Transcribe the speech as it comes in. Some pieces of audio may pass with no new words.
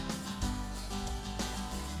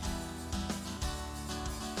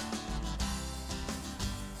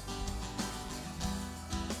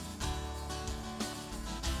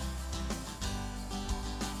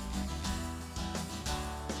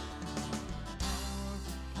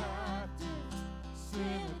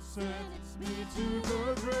sends me to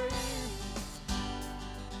the grave.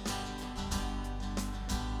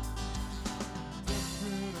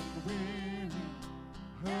 Desperate and weary,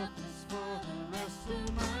 helpless for the rest of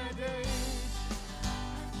my days,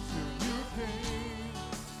 until you came.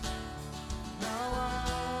 Now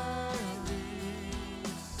I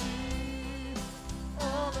receive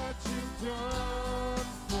all that you've done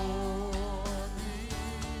for me.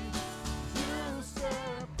 You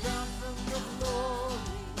stepped down from your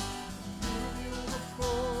glory, you knew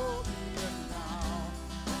before me, and now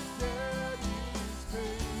the debt is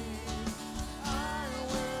paid. I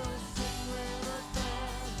will sing with a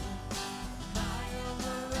band, I am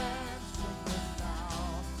the ransom, and now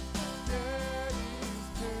the debt is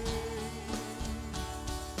paid.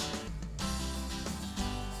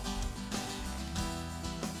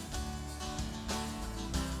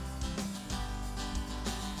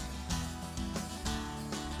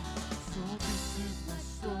 So this is my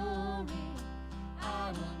story,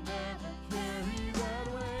 I will never carry that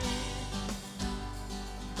weight.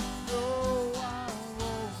 No, I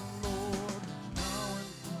won't, Lord, now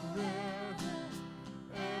and forever.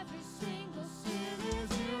 Every single sin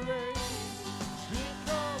is erased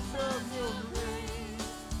because of your grace.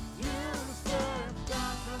 You stepped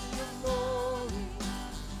down from your glory,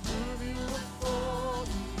 you knew before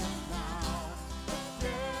me, and now the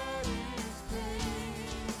debt is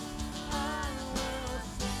paid. I will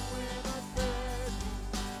sing with a begging,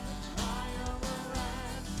 I am a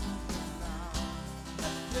ransom, and now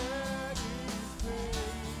the debt is paid.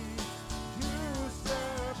 You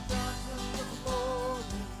stepped down from your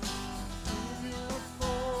glory, you knew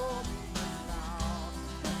before me, and now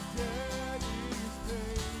the debt is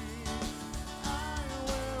paid. I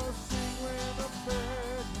will sing with a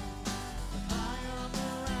begging, I am a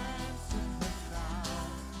ransom, and now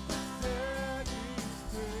the debt is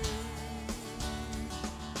paid.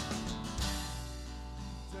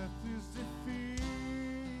 Death is defeated,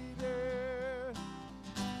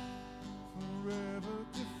 forever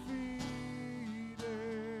defeated.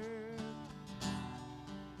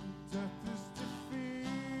 Death is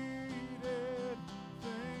defeated,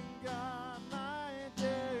 thank God my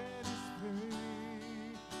debt is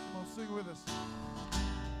paid. Come on, sing with us.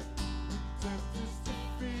 Death is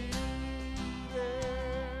defeated,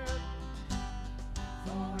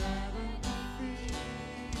 forever defeated.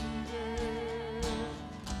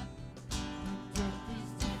 Death is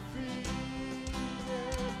defeated,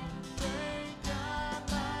 thank God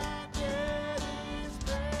my debt is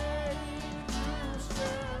paid. You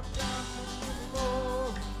stepped down from your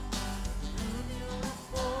glory, you knew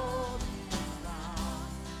before me, and now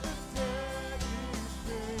the debt is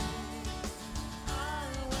paid. I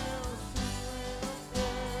will sing with a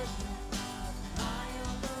begging, I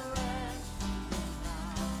am the ransom, and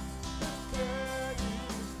now the debt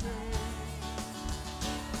is paid.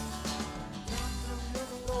 Down from your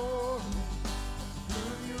glory, you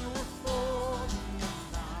knew before me, and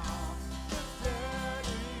now the debt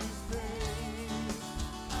is paid.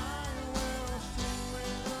 I will sing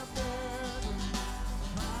with a begging,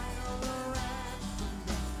 I am the ransom,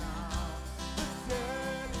 and now the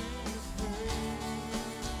debt is paid.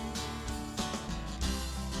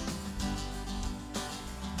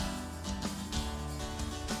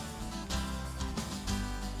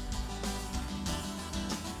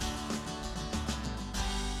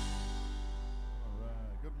 All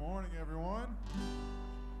right. Good morning, everyone.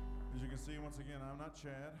 As you can see, once again, I'm not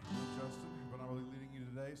Chad, I'm Justin, but I'm really leading you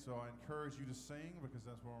today, so I encourage you to sing, because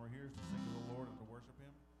that's why we're here, is to sing to the Lord and to worship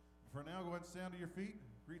Him. For now, go ahead and stand to your feet,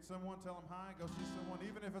 greet someone, tell them hi, go see someone,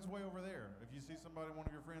 even if it's way over there. If you see somebody, one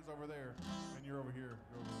of your friends over there, and you're over here,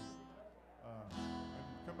 go over. And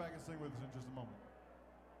come back and sing with us in just a moment.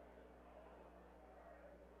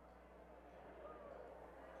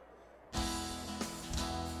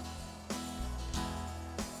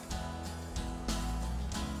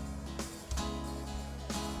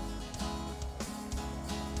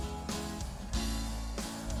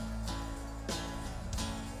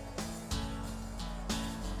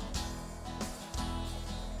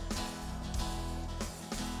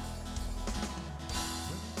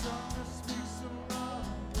 When darkness speaks a loud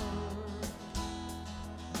word,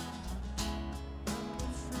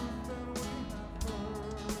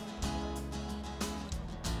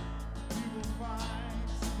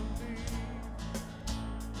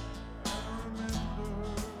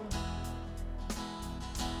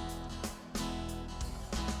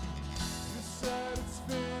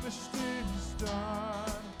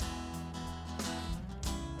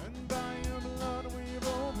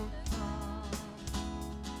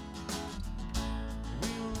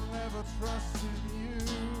 trust in you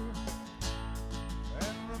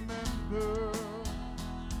and remember remember.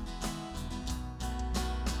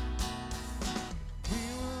 We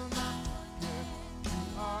will not forget. You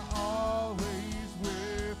are always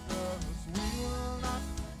with us. We will not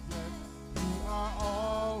forget. You are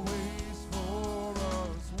always for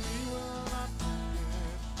us. We will not forget.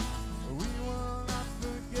 We will not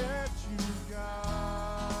forget you,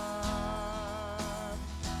 God.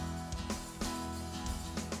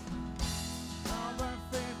 Now by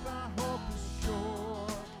faith our hope is sure.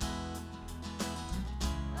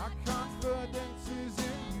 Our confidence is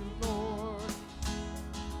in you, Lord.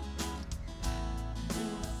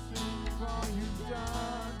 We'll sing of all you've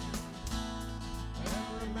done and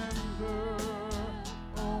remember.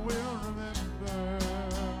 Oh, we'll remember.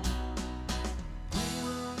 We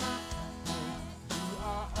will not forget. You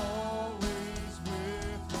are always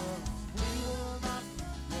with us. We will not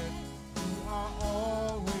forget. You are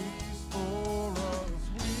always for us.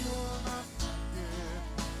 We will not forget.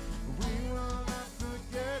 We will not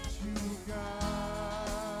forget you, God.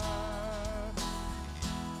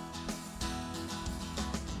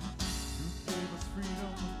 You gave us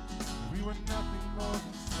freedom. We were nothing more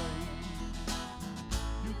than slaves.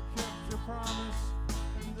 You kept your promise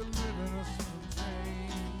and delivered us from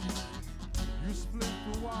chains. You split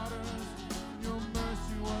the waters. Your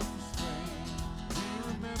mercy was displayed. We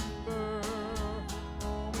remember.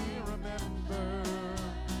 Oh, we remember.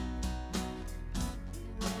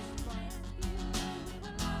 You rose from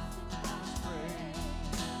grave.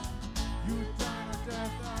 You died a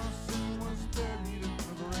death. Our sin was buried in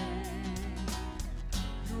the grave.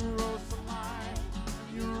 You rose to life.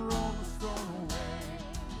 You rolled the stone away.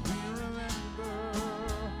 We remember.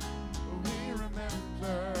 We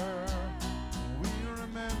remember. We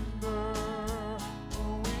remember.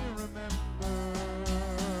 Oh, we remember.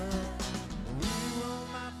 We will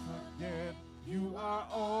not forget. You are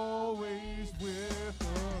always with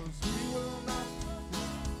us. We will not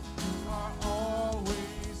forget. You are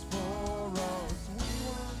always for us. We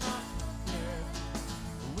will not forget.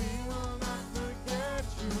 We will not forget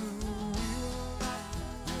you. We will not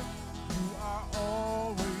forget. You are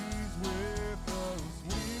always with us.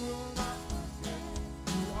 We will not forget.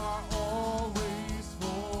 You are always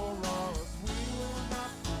for us. We will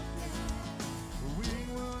not forget. We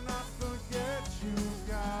will not forget you,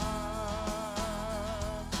 God.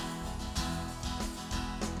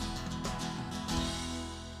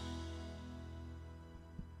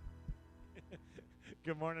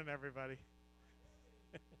 Good morning, everybody.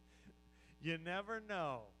 You never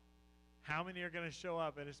know how many are going to show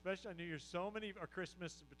up, and especially on New Year's, so many, or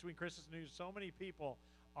Christmas, between Christmas and New Year's, so many people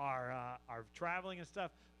are traveling and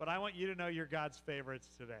stuff. But I want you to know you're God's favorites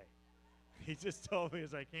today. He just told me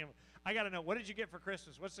as I came. I got to know, what did you get for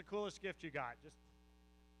Christmas? What's the coolest gift you got? Did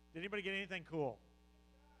anybody get anything cool?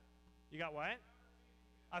 You got what?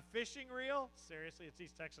 A fishing reel? Seriously, it's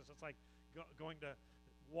East Texas. It's like going to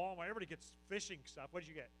Walmart. Everybody gets fishing stuff. What did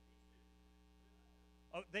you get?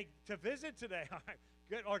 Oh, to visit today. All right,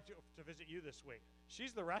 good. Or to visit you this week.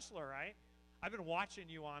 She's the wrestler, right? I've been watching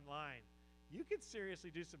you online. You could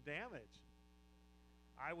seriously do some damage.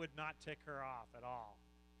 I would not tick her off at all.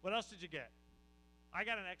 What else did you get? I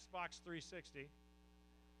got an Xbox 360.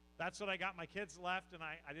 That's what I got. My kids left, and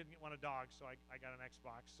I didn't want a dog, so I got an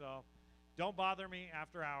Xbox. So don't bother me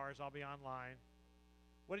after hours. I'll be online.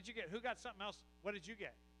 What did you get? Who got something else? What did you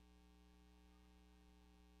get?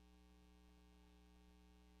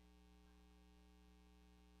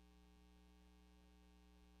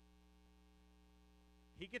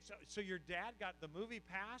 So your dad got the movie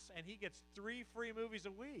pass, and he gets 3 free movies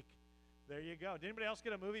a week. There you go. Did anybody else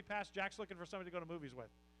get a movie pass? Jack's looking for somebody to go to movies with.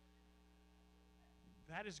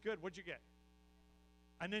 That is good. What'd you get?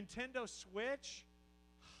 A Nintendo Switch?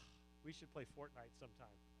 We should play Fortnite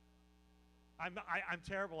sometime. I'm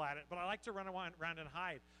terrible at it, but I like to run around and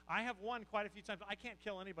hide. I have won quite a few times. I can't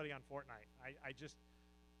kill anybody on Fortnite.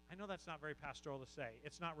 I know that's not very pastoral to say.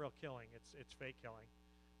 It's not real killing. It's fake killing.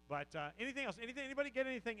 But anything else? Anybody get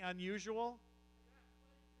anything unusual?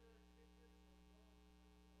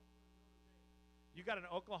 You got an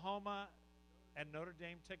Oklahoma and Notre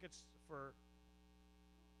Dame tickets for.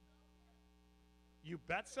 You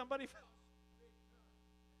bet somebody.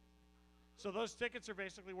 So those tickets are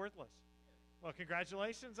basically worthless. Well,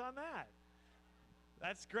 congratulations on that.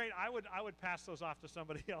 That's great. I would pass those off to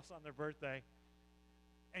somebody else on their birthday.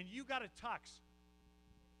 And you got a tux.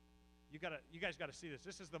 You guys got to see this.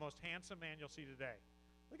 This is the most handsome man you'll see today.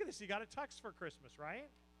 Look at this. You got a tux for Christmas, right?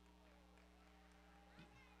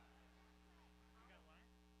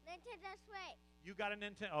 Nintendo Switch. You got a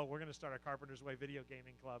Nintendo. Oh, we're going to start a Carpenter's Way video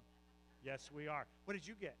gaming club. Yes, we are. What did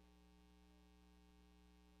you get?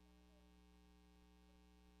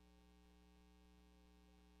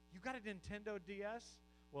 You got a Nintendo DS?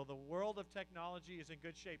 Well, the world of technology is in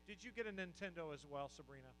good shape. Did you get a Nintendo as well,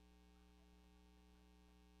 Sabrina?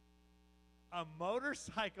 A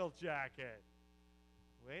motorcycle jacket.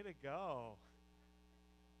 Way to go.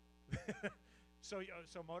 So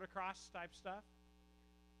motocross type stuff?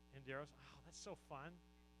 Enduros? Oh, that's so fun.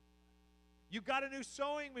 You got a new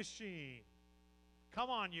sewing machine.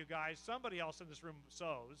 Come on, you guys. Somebody else in this room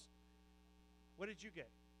sews. What did you get?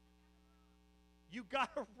 You got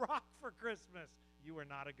a rock for Christmas. You are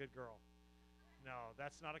not a good girl. No,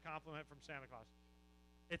 that's not a compliment from Santa Claus.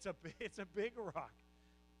 It's a big rock.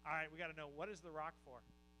 All right, we got to know, what is the rock for?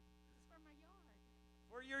 This is for my yard.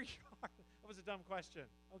 For your yard. That was a dumb question.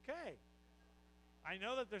 Okay. I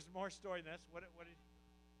know that there's more story than this. What did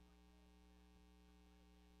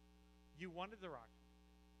you wanted the rock?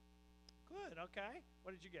 Good, okay.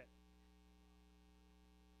 What did you get?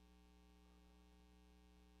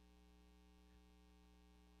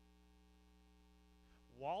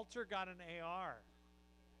 Walter got an AR.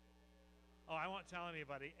 Oh, I won't tell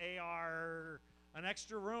anybody. AR, an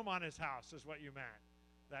extra room on his house is what you meant.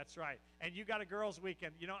 That's right. And you got a girls'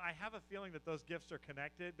 weekend. You know, I have a feeling that those gifts are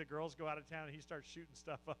connected. The girls go out of town and he starts shooting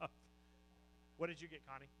stuff up. What did you get,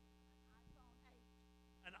 Connie?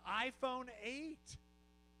 An iPhone 8.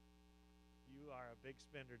 You are a big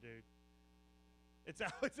spender, dude. It's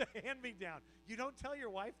a hand-me-down. You don't tell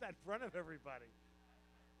your wife that in front of everybody.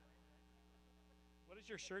 What does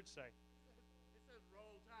your shirt say? It says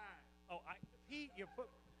Roll Tide. Oh, Pete, you put...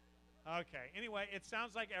 Okay. Anyway, it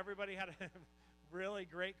sounds like everybody had a really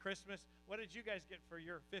great Christmas. What did you guys get for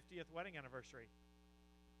your 50th wedding anniversary?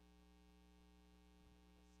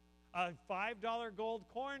 A $5 gold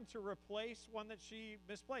coin to replace one that she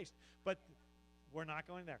misplaced. But we're not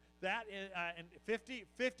going there. That is and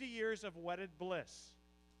 50 years of wedded bliss.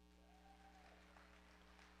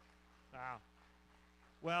 Wow.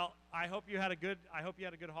 Well, I hope you had a good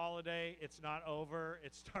holiday. It's not over.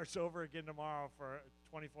 It starts over again tomorrow for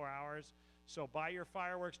 24 hours. So buy your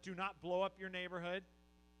fireworks. Do not blow up your neighborhood.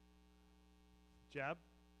 Jeb,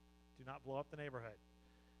 do not blow up the neighborhood.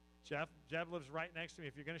 Jeb lives right next to me.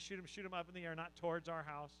 If you're going to shoot him up in the air, not towards our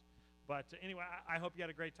house. But anyway, I hope you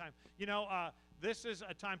had a great time. You know, this is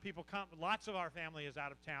a time people come. Lots of our family is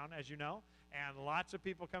out of town, as you know, and lots of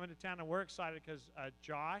people come into town, and we're excited because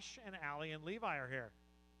Josh and Allie and Levi are here.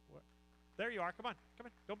 There you are. Come on.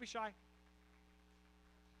 Don't be shy.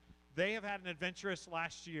 They have had an adventurous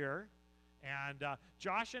last year, and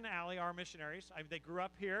Josh and Allie are missionaries. They grew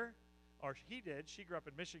up here, or he did. She grew up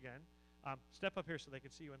in Michigan. Step up here so they can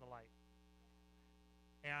see you in the light.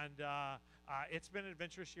 And it's been an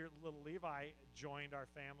adventurous year. Little Levi joined our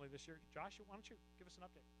family this year. Josh, why don't you give us an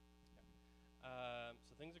update?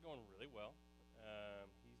 So things are going really well.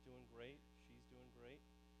 He's doing great. She's doing great.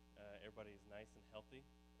 Everybody is nice and healthy.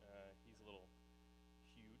 He's a little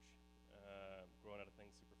huge, growing out of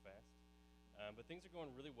things super fast. But things are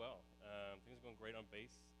going really well. Things are going great on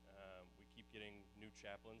base. We keep getting new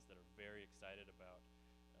chaplains that are very excited about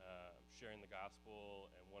sharing the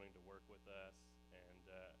gospel and wanting to work with us. And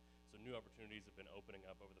so new opportunities have been opening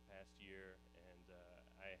up over the past year. And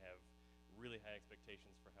I have really high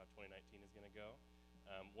expectations for how 2019 is going to go.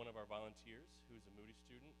 One of our volunteers, who's a Moody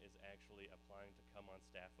student, is actually applying to come on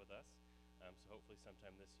staff with us. So hopefully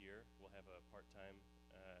sometime this year we'll have a part-time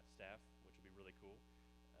staff, which will be really cool.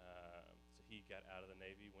 So he got out of the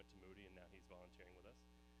Navy, went to Moody, and now he's volunteering with us.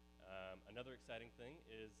 Another exciting thing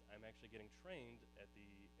is I'm actually getting trained at the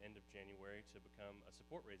end of January to become a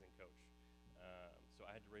support raising coach. So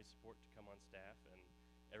I had to raise support to come on staff, and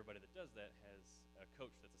everybody that does that has a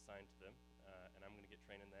coach that's assigned to them. And I'm going to get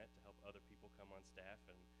trained in that to help other people come on staff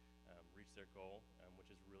and reach their goal, which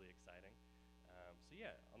is really exciting. So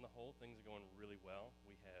yeah, on the whole, things are going really well.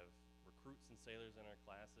 We have recruits and sailors in our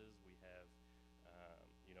classes. We have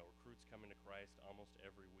recruits coming to Christ almost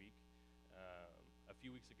every week. A few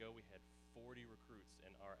weeks ago, we had 40 recruits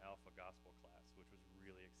in our Alpha Gospel class, which was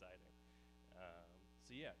really exciting.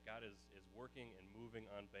 So yeah, God is working and moving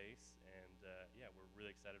on base, and yeah, we're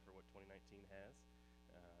really excited for what 2019 has.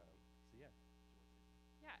 So yeah.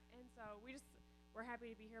 Yeah, and so we're happy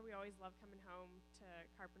to be here. We always love coming home to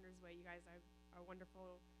Carpenter's Way. You guys are a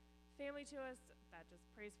wonderful family to us that just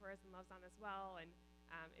prays for us and loves on us well. And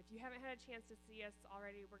if you haven't had a chance to see us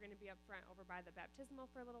already, we're going to be up front over by the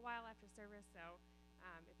baptismal for a little while after service. So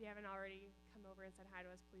if you haven't already come over and said hi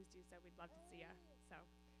to us, please do so. We'd love to see you. So,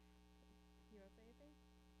 you want to say anything?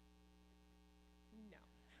 No.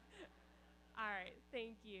 All right.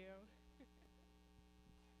 Thank you.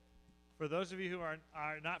 For those of you who are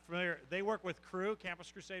not familiar, they work with Cru,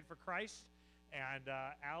 Campus Crusade for Christ, And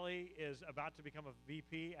Allie is about to become a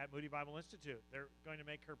VP at Moody Bible Institute. They're going to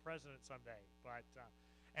make her president someday.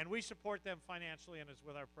 And we support them financially, and it's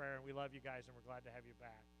with our prayer, and we love you guys, and we're glad to have you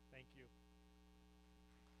back. Thank you.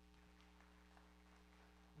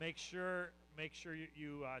 Make sure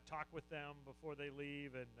you talk with them before they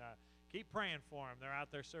leave, and keep praying for them. They're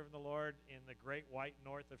out there serving the Lord in the great white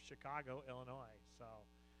north of Chicago, Illinois. So,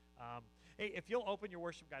 hey, if you'll open your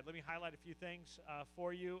worship guide, let me highlight a few things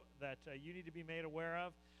for you that you need to be made aware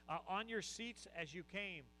of. On your seats as you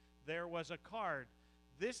came, there was a card.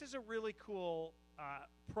 This is a really cool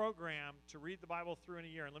program to read the Bible through in a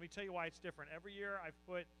year. And let me tell you why it's different. Every year I've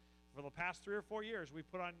put, for the past 3 or 4 years, we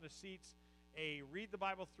put on the seats a read the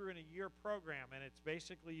Bible through in a year program. And it's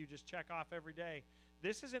basically you just check off every day.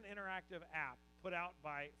 This is an interactive app put out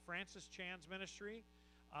by Francis Chan's ministry,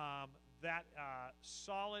 that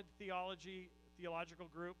solid theological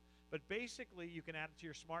group. But basically, you can add it to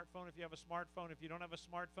your smartphone if you have a smartphone. If you don't have a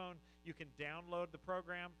smartphone, you can download the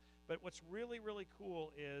program. But what's really, really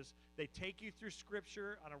cool is they take you through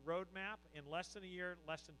Scripture on a roadmap in less than a year,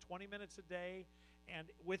 less than 20 minutes a day. And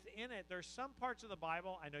within it, there's some parts of the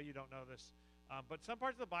Bible, I know you don't know this, but some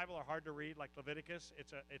parts of the Bible are hard to read, like Leviticus.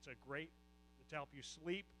 It's a great to help you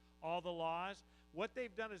sleep, all the laws. What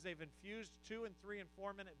they've done is they've infused 2 and 3 and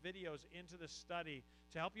 4 minute videos into the study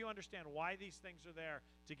to help you understand why these things are there,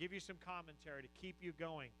 to give you some commentary, to keep you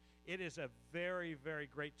going. It is a very, very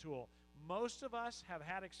great tool. Most of us have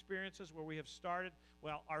had experiences where we have started,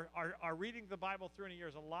 well, our reading the Bible through in a year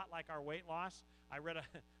is a lot like our weight loss. I read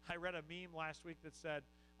a meme last week that said,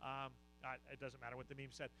 it doesn't matter what the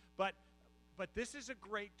meme said, but this is a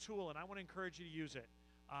great tool, and I want to encourage you to use it.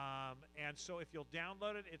 And so if you'll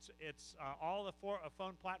download it, it's all the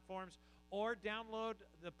phone platforms, or download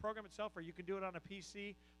the program itself, or you can do it on a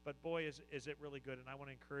PC, but boy, is it really good, and I want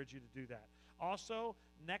to encourage you to do that. Also,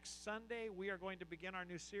 next Sunday, we are going to begin our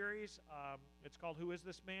new series. It's called Who Is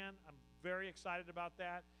This Man? I'm very excited about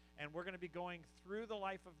that, and we're going to be going through the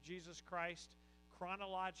life of Jesus Christ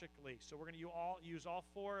chronologically. So we're going to use all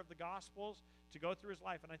 4 of the Gospels to go through his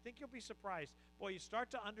life, and I think you'll be surprised. Boy, you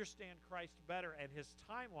start to understand Christ better and his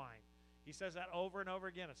timeline. He says that over and over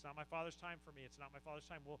again. It's not my Father's time for me. It's not my Father's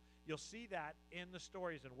time. Well, you'll see that in the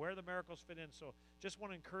stories and where the miracles fit in. So just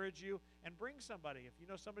want to encourage you, and bring somebody. If you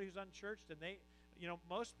know somebody who's unchurched, and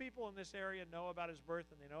most people in this area know about his birth,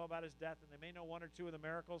 and they know about his death, and they may know 1 or 2 of the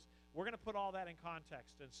miracles. We're going to put all that in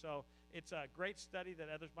context. And so it's a great study that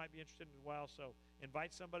others might be interested in as well. So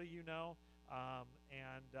invite somebody you know.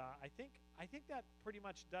 I think that pretty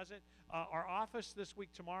much does it. Our office this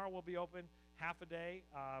week, tomorrow, will be open half a day.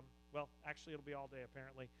 Well, actually, it'll be all day,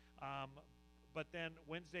 apparently. But then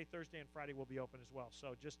Wednesday, Thursday, and Friday will be open as well.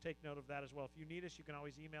 So just take note of that as well. If you need us, you can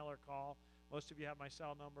always email or call. Most of you have my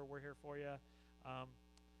cell number. We're here for you.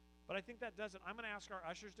 But I think that does it. I'm going to ask our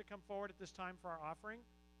ushers to come forward at this time for our offering.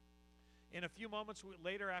 In a few moments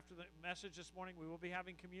later, after the message this morning, we will be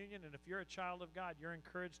having communion. And if you're a child of God, you're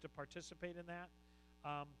encouraged to participate in that.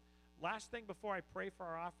 Last thing before I pray for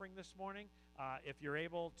our offering this morning, if you're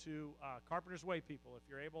able to, Carpenter's Way people, if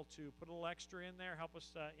you're able to put a little extra in there, help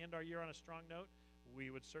us end our year on a strong note, we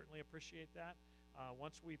would certainly appreciate that.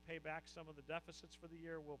 Once we pay back some of the deficits for the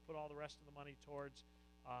year, we'll put all the rest of the money towards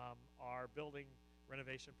our building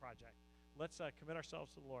renovation project. Let's commit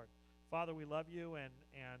ourselves to the Lord. Father, we love you, and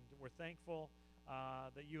we're thankful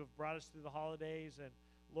that you have brought us through the holidays. And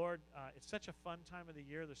Lord, it's such a fun time of the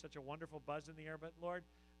year. There's such a wonderful buzz in the air. But Lord,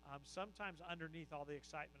 sometimes underneath all the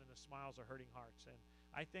excitement and the smiles are hurting hearts. And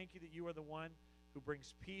I thank you that you are the one who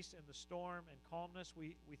brings peace in the storm and calmness.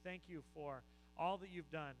 We thank you for all that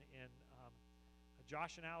you've done in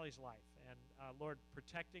Josh and Allie's life. And Lord,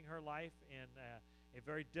 protecting her life in a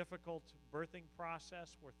very difficult birthing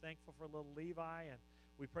process. We're thankful for little Levi, and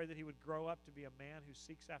we pray that he would grow up to be a man who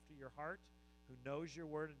seeks after your heart, who knows your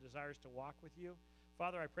word and desires to walk with you.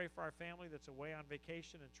 Father, I pray for our family that's away on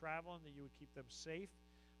vacation and traveling, that you would keep them safe.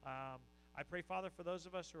 I pray, Father, for those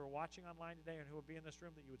of us who are watching online today and who will be in this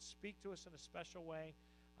room, that you would speak to us in a special way.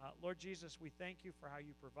 Lord Jesus, we thank you for how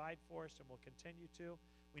you provide for us and will continue to.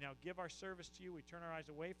 We now give our service to you. We turn our eyes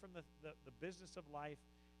away from the business of life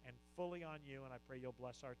and fully on you, and I pray you'll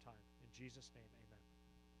bless our time. In Jesus' name, amen.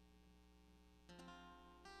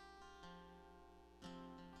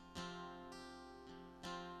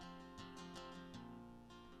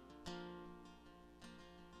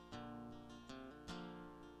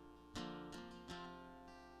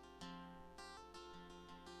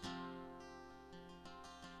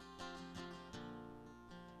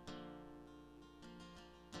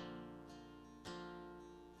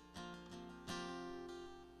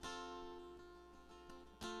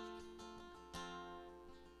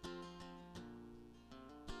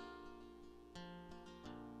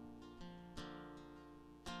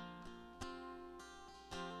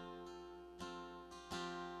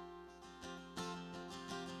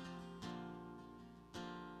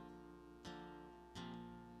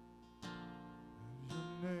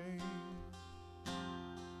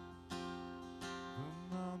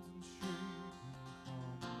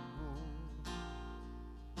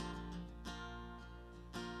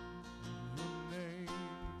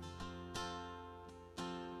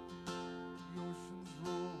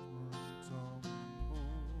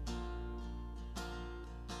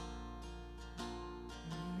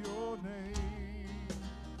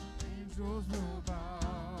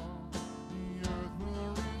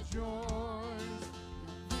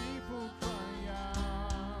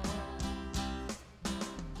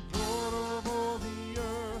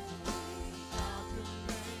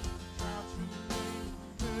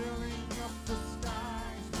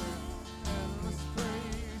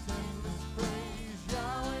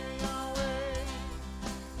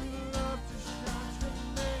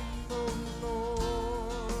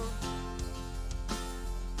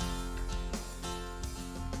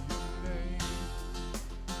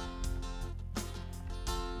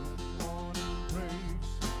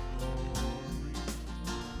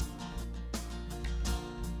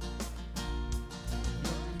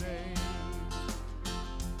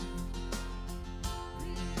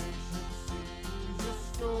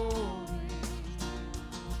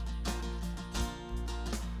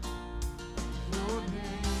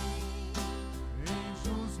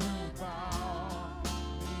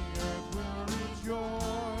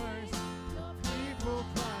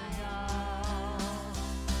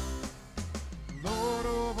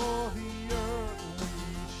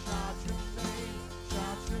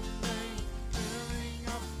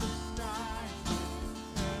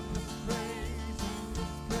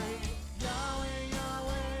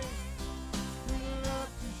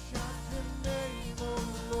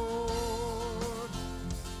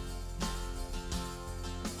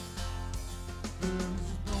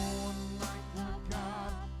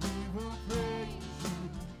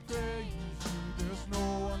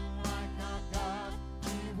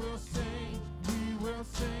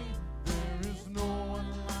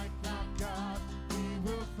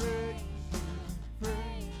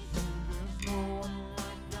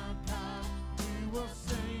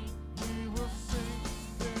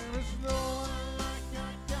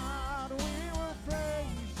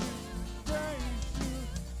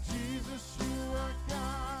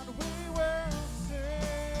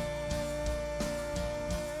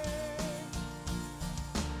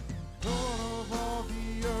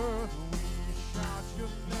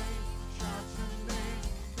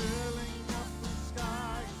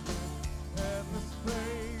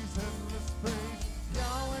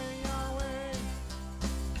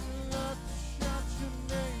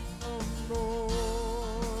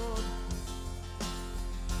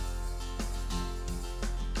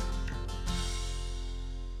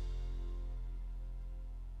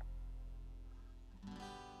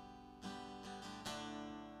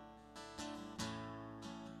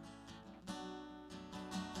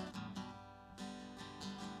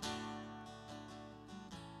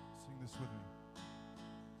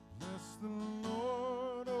 the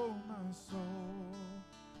Lord, oh my soul.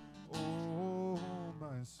 Oh,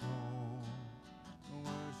 my soul.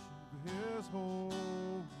 Worship his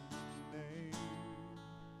holy name.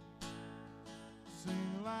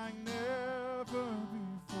 Sing like never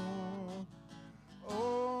before.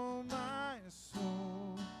 Oh, my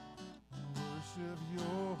soul. Worship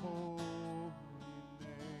your holy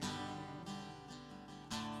name.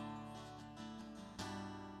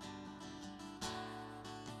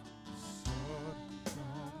 Sun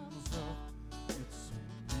comes up, it's a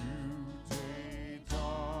new day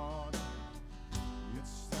dawn.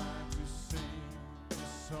 It's time to sing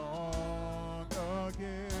this song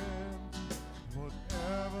again.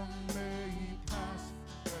 Whatever may pass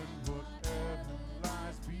and whatever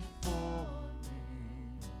lies before me,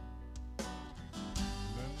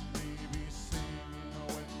 let me be singing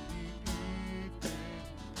when the evening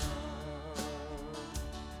comes.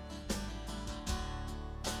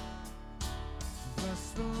 Bless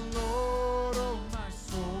the Lord, oh my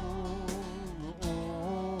soul,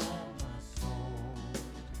 oh my soul.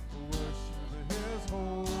 Worship his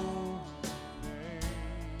holy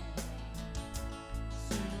name.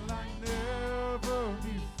 Sing like never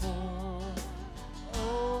before.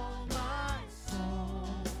 Oh my soul,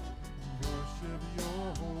 worship your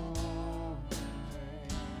holy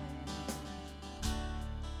name.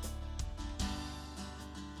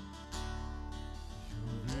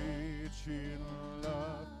 You're rich in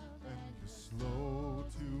love and you're slow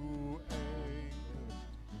to anger.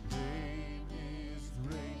 Your name is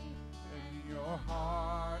great and your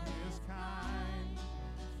heart is kind.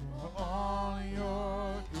 For all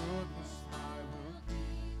your goodness I will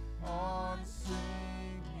keep on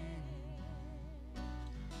singing.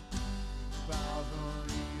 1,000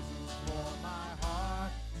 reasons for my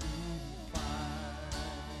heart to find.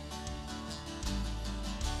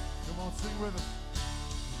 Come on, sing with us.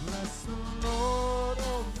 Bless the Lord,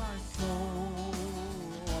 oh my soul,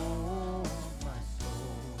 oh my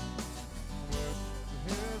soul. Worship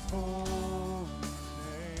his holy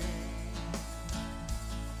name.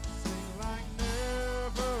 Sing like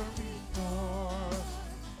never before.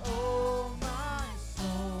 Oh my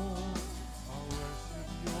soul, I'll worship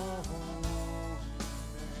your holy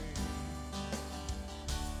name.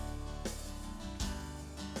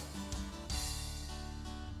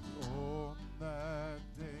 On that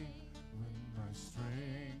day when my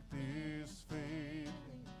strength is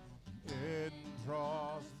failing, the end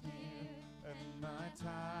draws near and my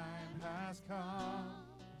time has come.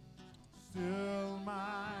 Still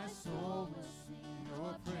my soul will sing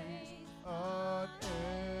your praise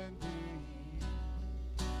unending.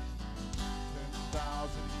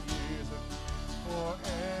 10,000 years and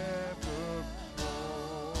forevermore.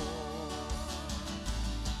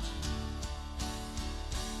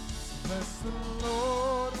 Bless the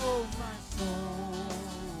Lord, oh my soul,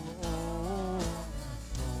 oh my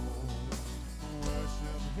soul.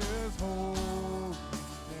 Worship his holy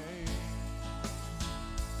name.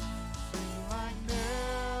 Sing like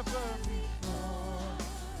never before.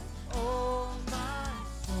 Oh my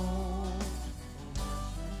soul,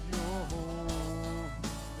 worship your holy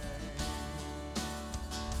name.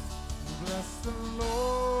 Bless the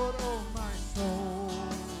Lord, oh my soul,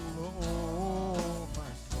 oh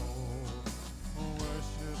my soul.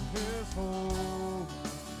 Worship his holy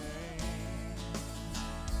name.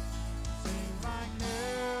 Sing like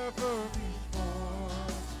never before.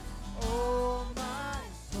 Oh my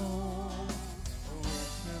soul,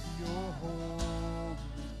 worship your holy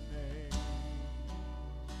name.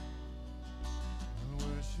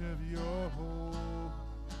 Worship your holy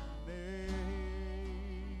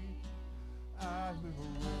name. I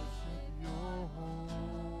will worship your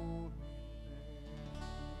holy name.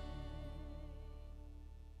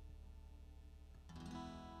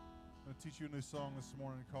 I'm going to teach you a new song this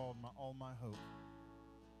morning called All My Hope.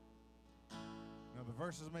 Now the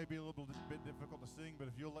verses may be a little bit difficult to sing, but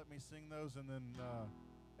if you'll let me sing those and then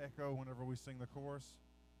echo whenever we sing the chorus,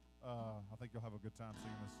 I think you'll have a good time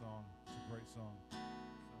singing this song. It's a great song.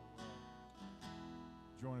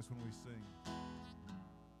 So join us when we sing.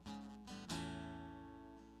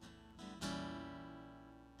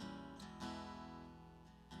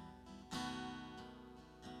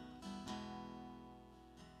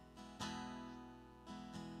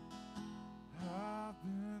 I've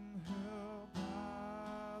been held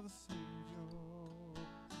by the Savior.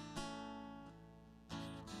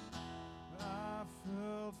 I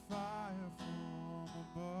felt fire from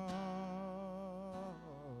above.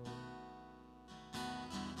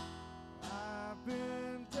 I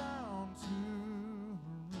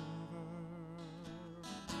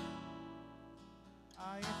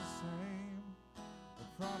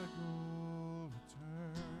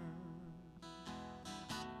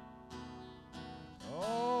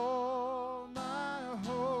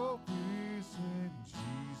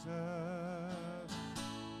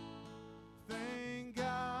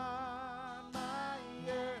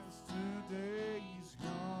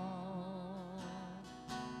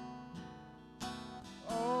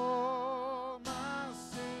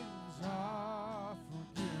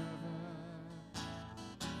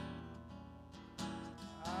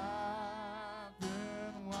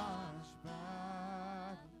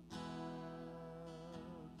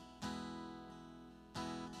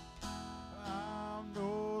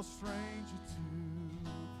no stranger to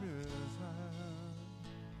prison.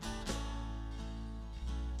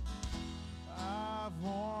 I've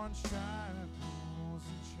worn shackles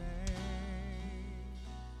and chains,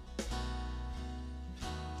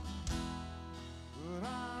 but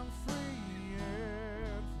I'm free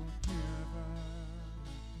and forgiven.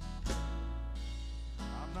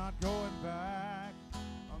 I'm not going back,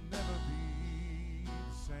 I'll never be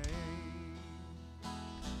the same.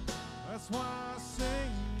 That's why I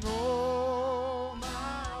sing, oh,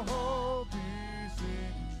 my hope is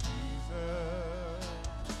in Jesus.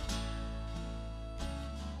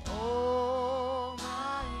 Oh,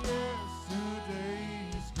 my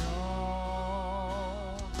yesterday's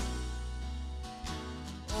gone.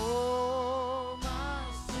 Oh, my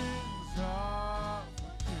sins are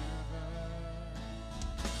forgiven.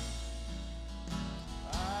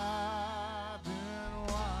 I've been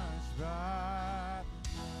washed by the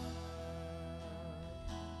blood.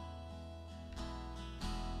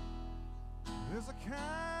 There's a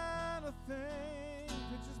kind of thing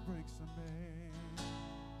that just breaks a man.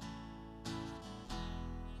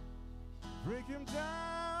 Break him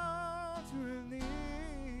down to his knees.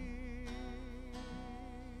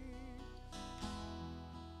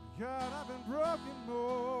 God, I've been broken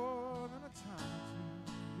more than a time or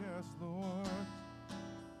two. Yes, Lord.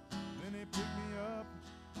 Then he picked me up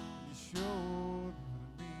and he showed me what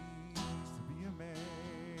it means to be a man.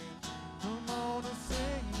 Come on and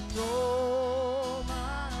sing, oh,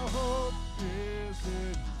 my hope is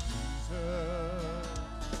in Jesus.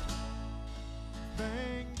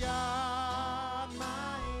 Thank God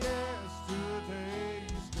my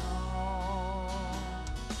yesterday's gone.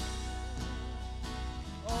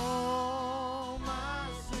 All my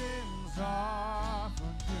sins are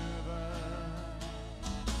forgiven.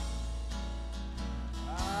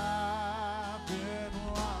 I've been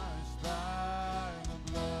washed by the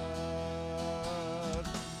blood.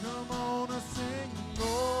 Come on and sing,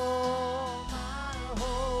 oh, my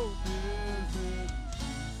hope is in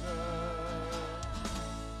Jesus.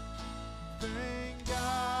 Thank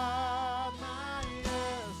God my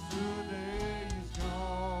yesterday's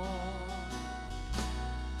gone.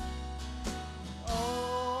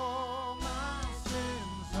 All my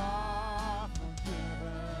sins are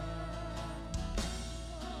forgiven.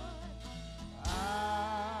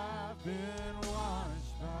 I've been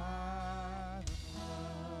washed by the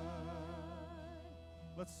blood.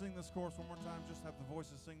 Let's sing this chorus one more time. Just have the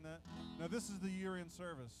voices sing that. Now, this is the year-end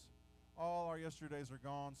service. All our yesterdays are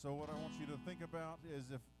gone, so what I want you to think about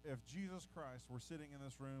is if Jesus Christ were sitting in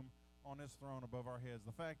this room on his throne above our heads,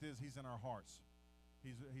 the fact is he's in our hearts.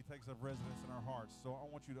 He takes up residence in our hearts. So I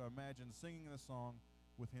want you to imagine singing this song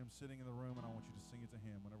with him sitting in the room, and I want you to sing it to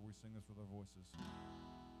him whenever we sing this with our voices.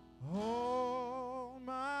 Oh,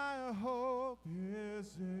 my hope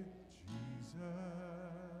is in Jesus.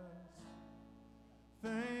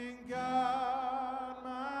 Thank God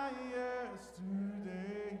my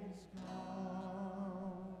yesterday's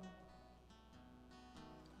gone.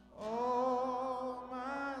 All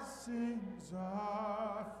my sins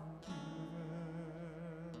are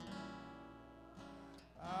forgiven.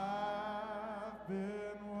 I've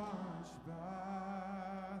been washed by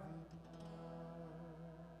the blood.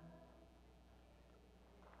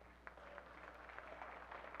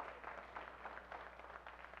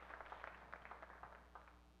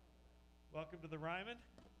 Welcome to the Ryman.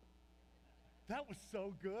 That was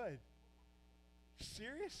so good.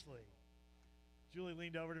 Seriously. Julie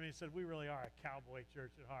leaned over to me and said, we really are a cowboy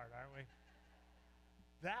church at heart, aren't we?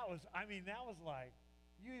 That was like,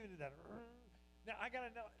 you even did that. Now, I got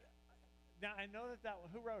to know. Now, I know that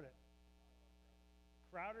who wrote it?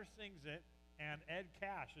 Crowder sings it, and Ed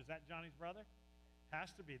Cash, is that Johnny's brother?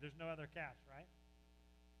 Has to be. There's no other Cash, right?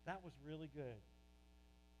 That was really good.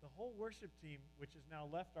 The whole worship team, which has now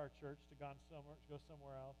left our church to go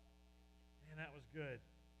somewhere else, man, that was good.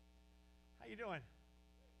 How you doing?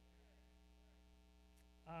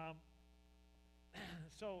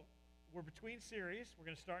 So we're between series. We're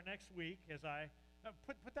going to start next week. As I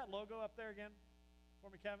put that logo up there again for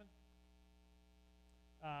me, Kevin.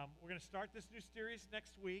 We're going to start this new series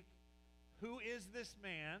next week. Who is this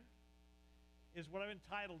man? Is what I've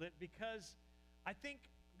entitled it, because I think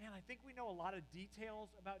we know a lot of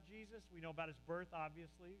details about Jesus. We know about his birth,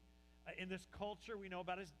 obviously. In this culture, we know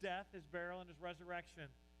about his death, his burial, and his resurrection.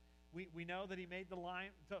 We know that he made the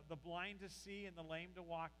blind to see and the lame to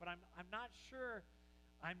walk, but I'm not sure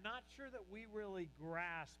that we really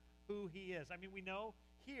grasp who he is. I mean, we know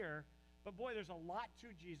here, but boy, there's a lot to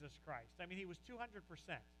Jesus Christ. I mean, he was 200%,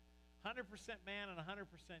 100% man and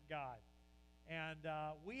 100% God. And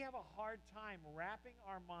we have a hard time wrapping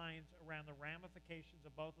our minds around the ramifications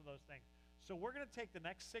of both of those things. So we're going to take the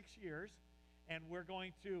next 6 years, and we're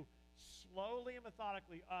going to slowly and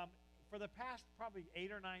methodically, for the past probably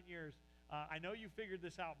 8 or 9 years, I know you figured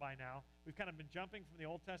this out by now. We've kind of been jumping from the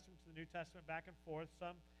Old Testament to the New Testament back and forth.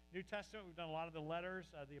 Some New Testament, we've done a lot of the letters,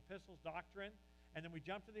 the epistles, doctrine, and then we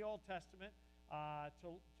jump to the Old Testament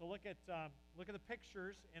to look at the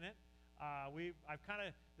pictures in it. I've kind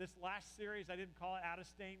of, this last series, I didn't call it Out of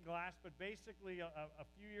Stained Glass, but basically a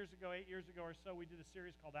few years ago, 8 years ago or so, we did a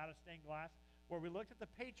series called Out of Stained Glass, where we looked at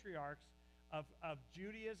the patriarchs of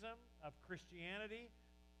Judaism, of Christianity,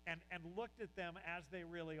 and looked at them as they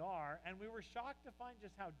really are. And we were shocked to find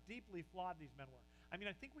just how deeply flawed these men were. I mean,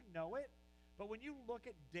 I think we know it, but when you look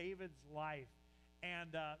at David's life,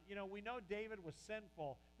 and, we know David was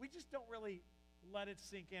sinful, we just don't really let it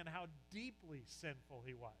sink in how deeply sinful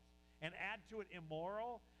he was. And add to it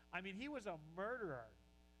immoral. I mean, he was a murderer,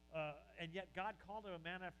 and yet God called him a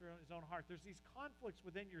man after his own heart. There's these conflicts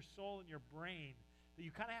within your soul and your brain that you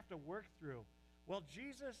kind of have to work through. Well,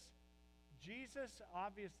 Jesus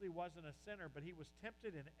obviously wasn't a sinner, but he was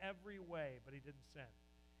tempted in every way, but he didn't sin.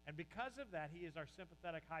 And because of that, he is our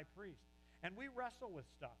sympathetic high priest. And we wrestle with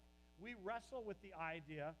stuff. We wrestle with the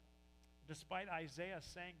idea, despite Isaiah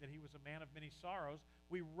saying that he was a man of many sorrows,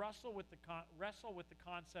 we wrestle with the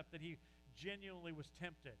concept that he genuinely was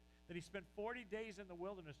tempted, that he spent 40 days in the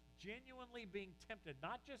wilderness genuinely being tempted,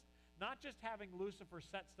 not just having Lucifer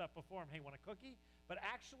set stuff before him, hey, want a cookie, but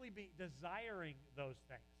actually desiring those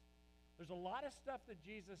things. There's a lot of stuff that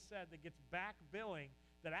Jesus said that gets back billing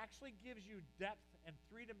that actually gives you depth and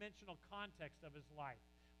three-dimensional context of his life.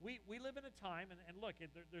 We live in a time, and look,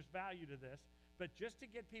 there's value to this, but just to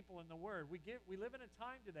get people in the Word, we live in a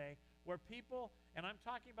time today where people, and I'm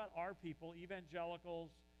talking about our people, evangelicals,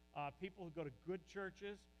 people who go to good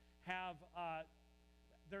churches, have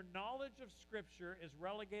their knowledge of Scripture is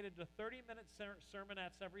relegated to 30-minute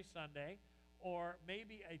sermonettes every Sunday, or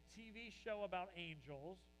maybe a TV show about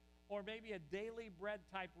angels, or maybe a daily bread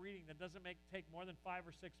type reading that doesn't take more than 5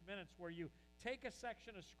 or 6 minutes, where you take a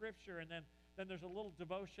section of Scripture and then there's a little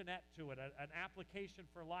devotionette to it, an application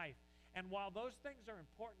for life. And while those things are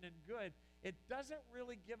important and good, it doesn't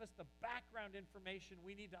really give us the background information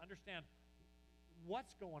we need to understand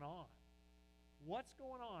what's going on. What's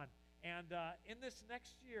going on? And in this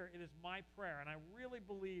next year, it is my prayer, and I really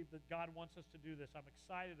believe that God wants us to do this. I'm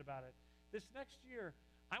excited about it. This next year,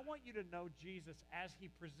 I want you to know Jesus as he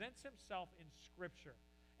presents himself in Scripture.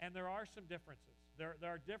 And there are some differences. There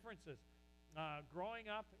are differences. Growing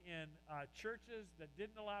up in churches that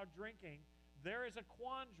didn't allow drinking, there is a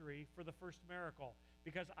quandary for the first miracle,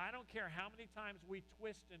 because I don't care how many times we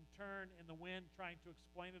twist and turn in the wind trying to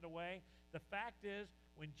explain it away. The fact is,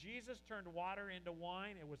 when Jesus turned water into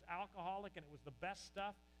wine, it was alcoholic, and it was the best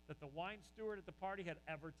stuff that the wine steward at the party had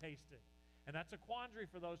ever tasted. And that's a quandary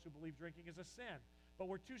for those who believe drinking is a sin. But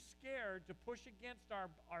we're too scared to push against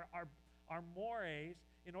our mores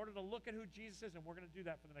in order to look at who Jesus is, and we're going to do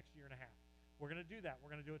that for the next year and a half. We're going to do that.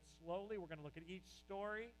 We're going to do it slowly. We're going to look at each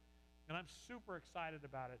story. And I'm super excited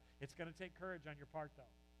about it. It's going to take courage on your part,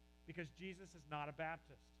 though, because Jesus is not a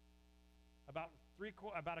Baptist. About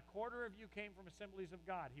a quarter of you came from Assemblies of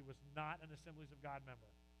God. He was not an Assemblies of God member.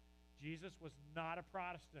 Jesus was not a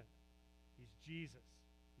Protestant. He's Jesus.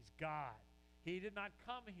 He's God. He did not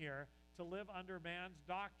come here to live under man's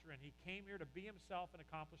doctrine. He came here to be himself and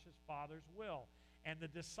accomplish his Father's will. And the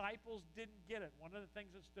disciples didn't get it. One of the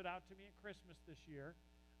things that stood out to me at Christmas this year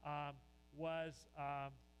was...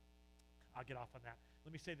 I'll get off on that.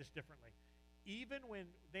 Let me say this differently. Even when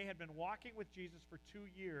they had been walking with Jesus for 2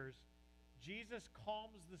 years, Jesus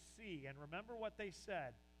calms the sea. And remember what they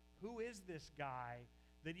said. Who is this guy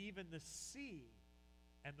that even the sea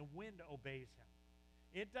and the wind obeys him?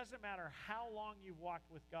 It doesn't matter how long you've walked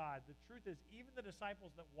with God. The truth is, even the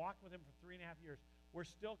disciples that walked with him for 3.5 years were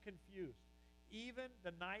still confused. Even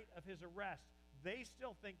the night of his arrest, they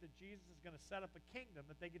still think that Jesus is going to set up a kingdom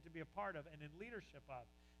that they get to be a part of and in leadership of.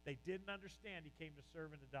 They didn't understand he came to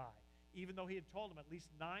serve and to die, even though he had told them at least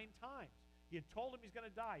 9 times. He had told them he's going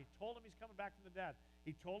to die. He told them he's coming back from the dead.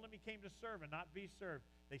 He told them he came to serve and not be served.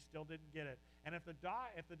 They still didn't get it. And if the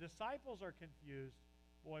disciples are confused,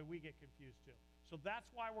 boy, we get confused too. So that's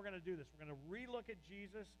why we're going to do this. We're going to relook at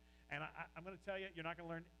Jesus, and I'm going to tell you, you're not going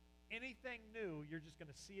to learn anything new. You're just going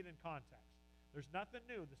to see it in context. There's nothing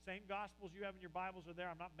new. The same Gospels you have in your Bibles are there.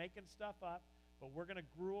 I'm not making stuff up. But we're going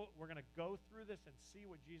to go through this and see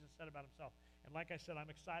what Jesus said about himself. And like I said, I'm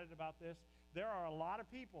excited about this. There are a lot of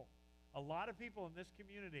people in this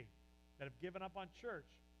community that have given up on church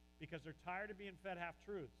because they're tired of being fed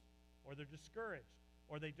half-truths, or they're discouraged,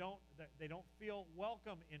 or they don't feel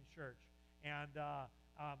welcome in church. And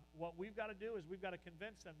what we've got to do is we've got to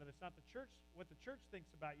convince them that it's not what the church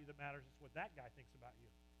thinks about you that matters. It's what that guy thinks about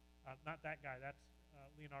you. Not that guy. That's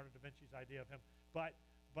Leonardo da Vinci's idea of him. But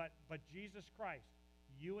Jesus Christ,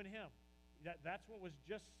 you and him. That's what was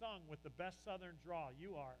just sung with the best Southern drawl.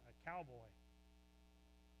 You are a cowboy.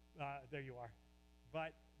 There you are.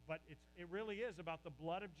 But it really is about the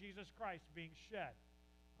blood of Jesus Christ being shed.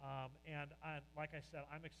 And like I said,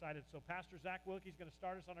 I'm excited. So Pastor Zach Wilkie's going to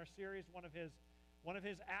start us on our series. One of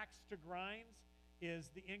his axe to grinds is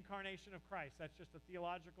the incarnation of Christ. That's just a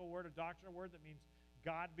theological word, a doctrinal word that means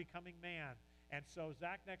God becoming man. And so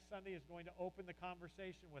Zach next Sunday is going to open the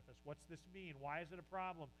conversation with us. What's this mean? Why is it a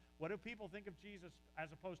problem? What do people think of Jesus as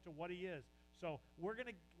opposed to what he is? So we're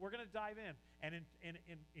gonna dive in. And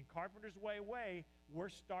in Carpenter's way,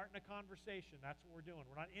 we're starting a conversation. That's what we're doing.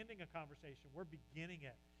 We're not ending a conversation. We're beginning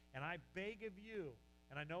it. And I beg of you,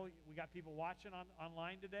 and I know we got people watching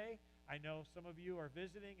online today. I know some of you are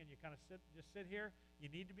visiting and you kind of sit here. You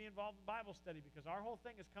need to be involved in Bible study because our whole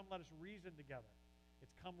thing is come let us reason together.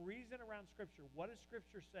 It's come reason around Scripture. What does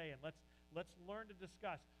Scripture say? And let's learn to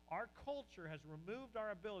discuss. Our culture has removed our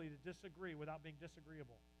ability to disagree without being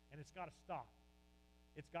disagreeable. And it's got to stop.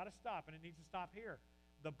 It's got to stop, and it needs to stop here.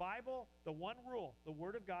 The Bible, the one rule, the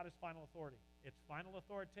Word of God is final authority. It's final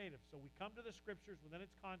authoritative. So we come to the Scriptures within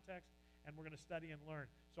its context, and we're going to study and learn.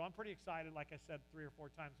 So I'm pretty excited, like I said 3 or 4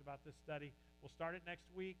 times about this study. We'll start it next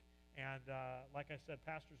week, and like I said,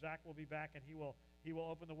 Pastor Zach will be back, and he will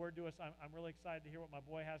open the Word to us. I'm really excited to hear what my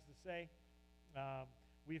boy has to say.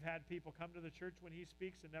 We've had people come to the church when he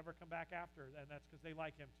speaks and never come back after, and that's because they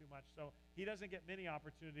like him too much. So he doesn't get many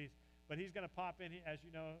opportunities, but he's going to pop in. As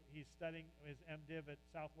you know, he's studying his MDiv at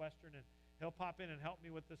Southwestern, and he'll pop in and help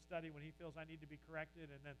me with the study when he feels I need to be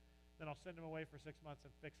corrected, and then I'll send him away for 6 months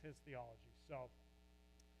and fix his theology. So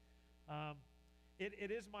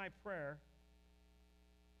it is my prayer.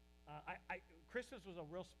 Christmas was a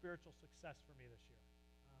real spiritual success for me this year.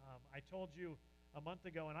 I told you a month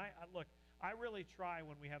ago, and look, I really try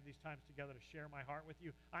when we have these times together to share my heart with you.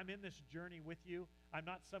 I'm in this journey with you. I'm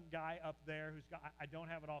not some guy up there I don't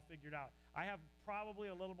have it all figured out. I have probably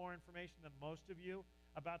a little more information than most of you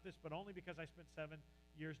about this, but only because I spent 7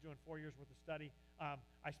 years doing 4 years worth of study.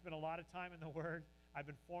 I spent a lot of time in the Word. I've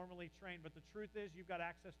been formally trained, but the truth is you've got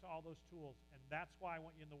access to all those tools, and that's why I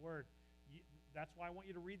want you in the Word. That's why I want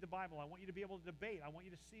you to read the Bible. I want you to be able to debate. I want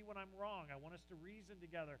you to see when I'm wrong. I want us to reason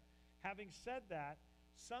together. Having said that,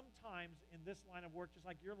 sometimes in this line of work, just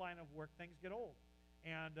like your line of work, things get old.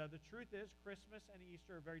 And the truth is Christmas and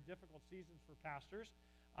Easter are very difficult seasons for pastors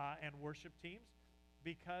and worship teams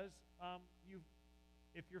because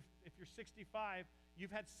if you're 65,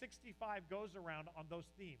 you've had 65 goes around on those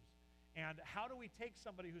themes. And how do we take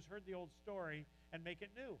somebody who's heard the old story and make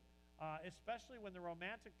it new? Especially when the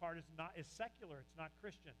romantic part is secular, it's not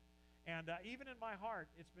Christian. And even in my heart,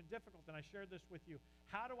 it's been difficult, and I shared this with you.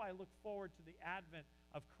 How do I look forward to the advent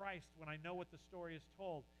of Christ when I know what the story is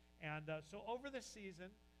told? And so over this season,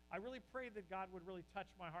 I really prayed that God would really touch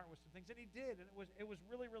my heart with some things, and he did, and it was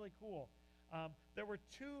really, really cool. There were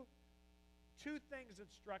two things that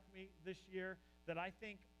struck me this year that I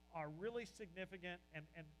think are really significant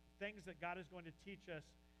and things that God is going to teach us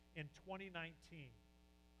in 2019.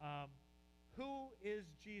 Who is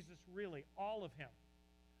Jesus really? All of him.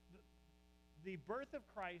 The birth of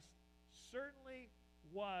Christ certainly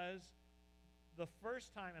was the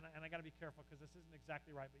first time, and I got to be careful because this isn't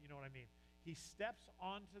exactly right, but you know what I mean. He steps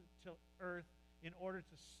onto earth in order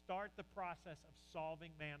to start the process of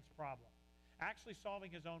solving man's problem. Actually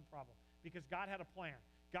solving his own problem, because God had a plan.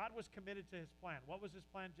 God was committed to his plan. What was his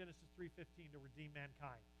plan? Genesis 3:15, to redeem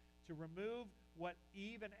mankind. To remove what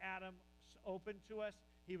Eve and Adam opened to us.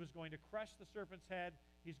 He was going to crush the serpent's head.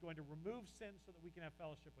 He's going to remove sin so that we can have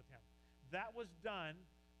fellowship with him. That was done.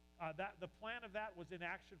 The plan of that was in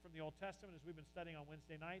action from the Old Testament, as we've been studying on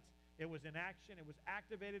Wednesday nights. It was in action. It was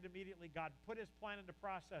activated immediately. God put his plan into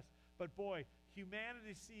process. But boy,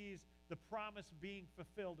 humanity sees the promise being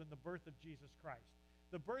fulfilled in the birth of Jesus Christ.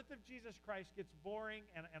 The birth of Jesus Christ gets boring,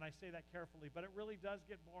 and I say that carefully, but it really does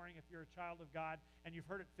get boring if you're a child of God and you've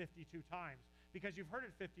heard it 52 times, because you've heard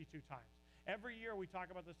it 52 times. Every year we talk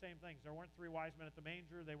about the same things. There weren't 3 wise men at the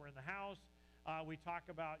manger. They were in the house. We talk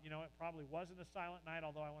about, it probably wasn't a silent night,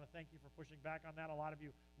 although I want to thank you for pushing back on that. A lot of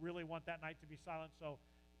you really want that night to be silent, so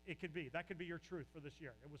it could be. That could be your truth for this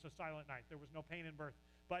year. It was a silent night. There was no pain in birth.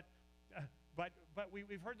 But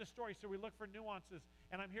we've heard the story, so we look for nuances,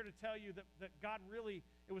 and I'm here to tell you that God really,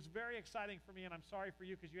 it was very exciting for me, and I'm sorry for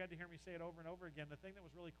you because you had to hear me say it over and over again. The thing that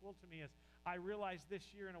was really cool to me is I realized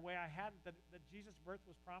this year in a way I hadn't that Jesus' birth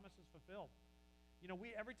was promises fulfilled.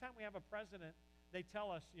 Every time we have a president, they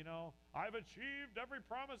tell us, I've achieved every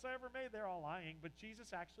promise I ever made. They're all lying, but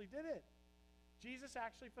Jesus actually did it. Jesus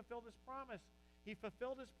actually fulfilled his promise. He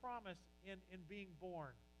fulfilled his promise in being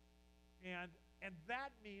born. And that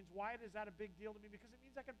means, why is that a big deal to me? Because it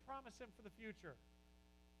means I can promise him for the future.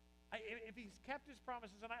 If he's kept his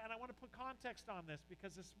promises, and I want to put context on this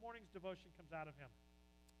because this morning's devotion comes out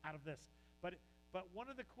of this. But one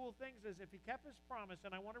of the cool things is if he kept his promise,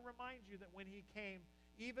 and I want to remind you that when he came,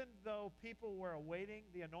 even though people were awaiting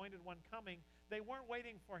the anointed one coming, they weren't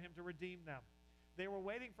waiting for him to redeem them. They were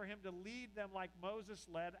waiting for him to lead them like Moses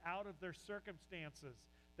led out of their circumstances.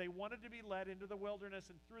 They wanted to be led into the wilderness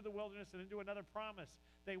and through the wilderness and into another promise.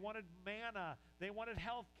 They wanted manna. They wanted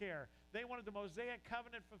health care. They wanted the Mosaic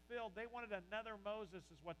covenant fulfilled. They wanted another Moses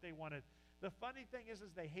is what they wanted. The funny thing is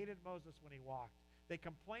they hated Moses when he walked. They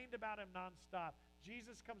complained about him nonstop.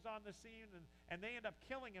 Jesus comes on the scene, and they end up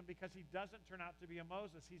killing him because he doesn't turn out to be a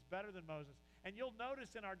Moses. He's better than Moses. And you'll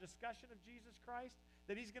notice in our discussion of Jesus Christ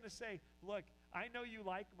that he's going to say, look, I know you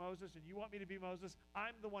like Moses and you want me to be Moses.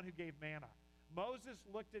 I'm the one who gave manna. Moses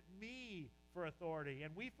looked at me for authority,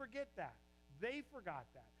 and we forget that. They forgot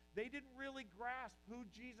that. They didn't really grasp who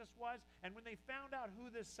Jesus was, and when they found out who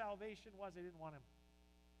this salvation was, they didn't want him.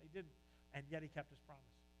 They didn't, and yet he kept his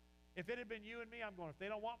promise. If it had been you and me, I'm going, if they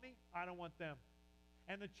don't want me, I don't want them.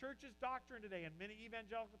 And the church's doctrine today, and many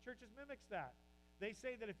evangelical churches mimics that. They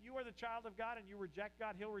say that if you are the child of God and you reject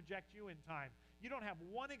God, he'll reject you in time. You don't have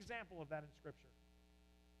one example of that in Scripture.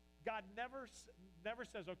 God never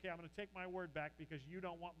says, okay, I'm going to take my word back because you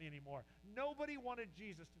don't want me anymore. Nobody wanted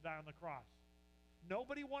Jesus to die on the cross.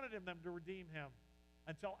 Nobody wanted them to redeem him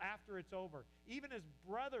until after it's over. Even his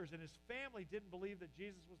brothers and his family didn't believe that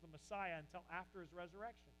Jesus was the Messiah until after his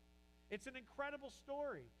resurrection. It's an incredible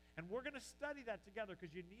story, and we're going to study that together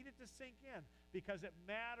because you need it to sink in, because it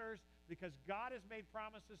matters, because God has made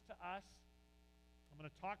promises to us. I'm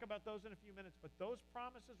going to talk about those in a few minutes, but those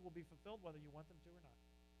promises will be fulfilled whether you want them to or not.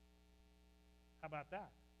 How about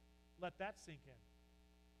that? Let that sink in.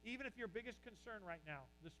 Even if your biggest concern right now,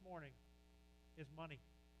 this morning, is money,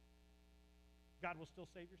 God will still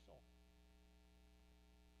save your soul.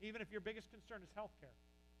 Even if your biggest concern is health care.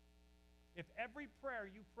 If every prayer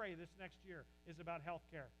you pray this next year is about health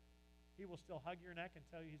care, he will still hug your neck and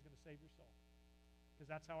tell you he's going to save your soul. Because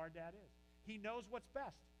that's how our dad is. He knows what's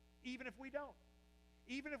best, even if we don't.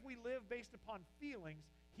 Even if we live based upon feelings,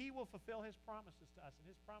 he will fulfill his promises to us, and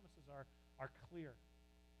his promises are clear.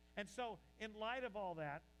 And so, in light of all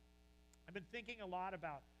that, I've been thinking a lot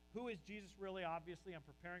about who is Jesus really. Obviously, I'm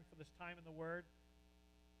preparing for this time in the Word.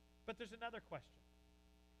 But there's another question.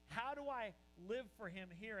 How do I live for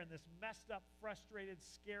him here in this messed up, frustrated,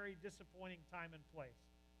 scary, disappointing time and place?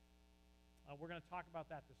 We're going to talk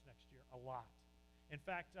about that this next year a lot. In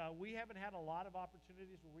fact, we haven't had a lot of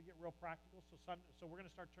opportunities where we get real practical, so we're going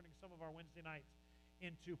to start turning some of our Wednesday nights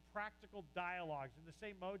into practical dialogues. In the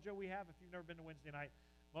same mojo we have, if you've never been to Wednesday night,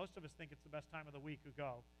 most of us think it's the best time of the week who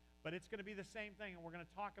go. But it's going to be the same thing, and we're going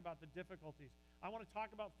to talk about the difficulties. I want to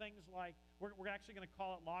talk about things like, we're actually going to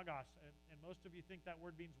call it logos, and most of you think that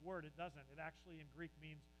word means word. It doesn't. It actually in Greek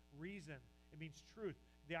means reason. It means truth.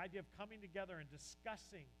 The idea of coming together and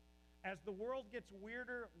discussing. As the world gets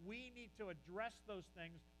weirder, we need to address those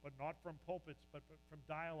things, but not from pulpits, but from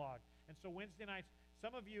dialogue. And so Wednesday nights,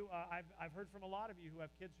 some of you, I've heard from a lot of you who have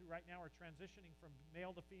kids who right now are transitioning from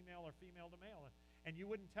male to female or female to male. And you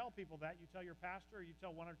wouldn't tell people that. You tell your pastor, or you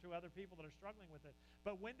tell one or two other people that are struggling with it.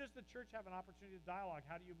 But when does the church have an opportunity to dialogue?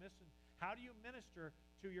 How do you minister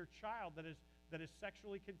to your child that is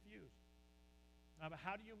sexually confused?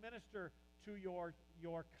 How do you minister to your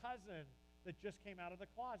cousin that just came out of the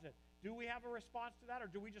closet? Do we have a response to that, or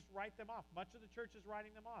do we just write them off? Much of the church is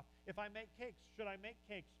writing them off. If I make cakes, should I make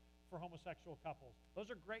cakes for homosexual couples? Those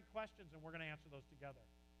are great questions, and we're going to answer those together.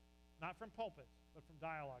 Not from pulpits, but from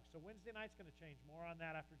dialogue. So Wednesday night's going to change. More on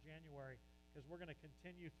that after January, because we're going to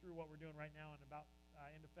continue through what we're doing right now, and about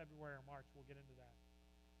end of February or March, we'll get into that.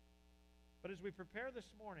 But as we prepare this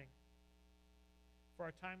morning for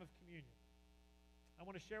our time of communion, I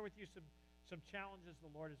want to share with you some challenges the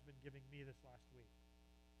Lord has been giving me this last week.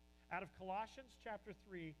 Out of Colossians chapter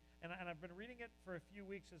 3, and I've been reading it for a few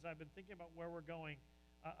weeks as I've been thinking about where we're going,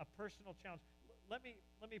 a personal challenge. Let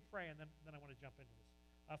me pray, and then I want to jump into this.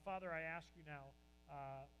 Father, I ask you now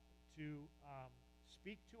to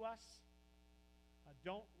speak to us.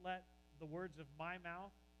 Don't let the words of my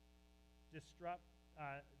mouth disrupt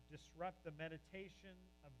the meditation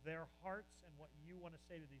of their hearts and what you want to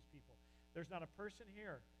say to these people. There's not a person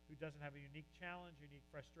here who doesn't have a unique challenge, unique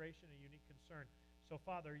frustration, a unique concern. So,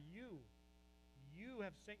 Father, you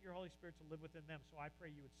have sent your Holy Spirit to live within them. So I pray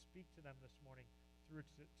you would speak to them this morning through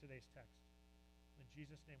today's text. In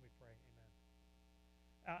Jesus' name we pray, amen.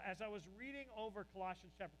 As I was reading over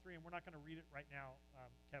Colossians chapter 3, and we're not going to read it right now,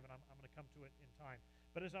 Kevin, I'm going to come to it in time.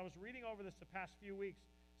 But as I was reading over this the past few weeks,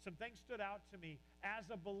 some things stood out to me as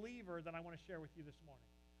a believer that I want to share with you this morning.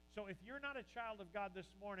 So if you're not a child of God this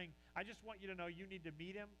morning, I just want you to know you need to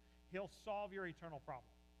meet him. He'll solve your eternal problem.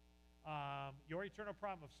 Your eternal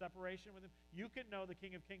problem of separation with him. You can know the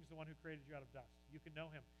King of Kings, the one who created you out of dust. You can know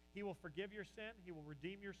him. He will forgive your sin. He will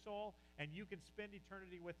redeem your soul, and you can spend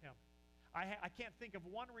eternity with him. I can't think of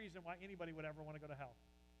one reason why anybody would ever want to go to hell.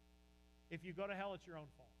 If you go to hell, it's your own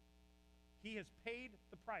fault. He has paid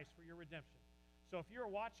the price for your redemption. So if you're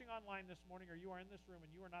watching online this morning, or you are in this room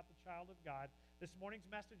and you are not the child of God, this morning's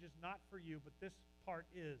message is not for you, but this part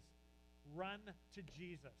is. Run to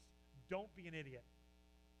Jesus. Don't be an idiot.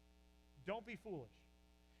 Don't be foolish.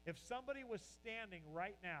 If somebody was standing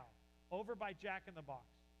right now over by Jack in the Box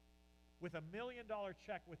with $1 million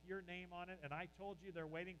check with your name on it, and I told you they're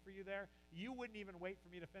waiting for you there, you wouldn't even wait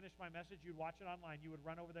for me to finish my message. You'd watch it online. You would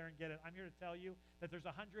run over there and get it. I'm here to tell you that there's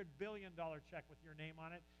a $100 billion check with your name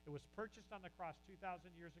on it. It was purchased on the cross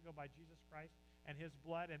 2,000 years ago by Jesus Christ and his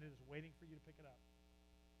blood, and it is waiting for you to pick it up.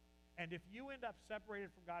 And if you end up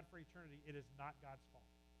separated from God for eternity, it is not God's fault.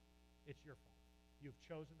 It's your fault. You've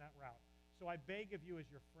chosen that route. So I beg of you as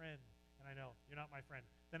your friend, and I know you're not my friend,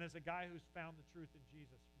 then as a guy who's found the truth in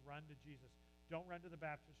Jesus, run to Jesus. Don't run to the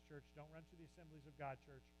Baptist church. Don't run to the Assemblies of God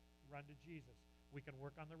church. Run to Jesus. We can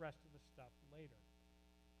work on the rest of the stuff later.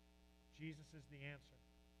 Jesus is the answer.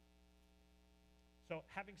 So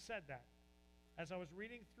having said that, as I was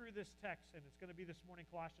reading through this text, and it's going to be this morning,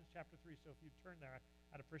 Colossians chapter 3, so if you turn there,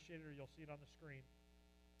 I'd appreciate it, or you'll see it on the screen.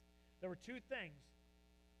 There were two things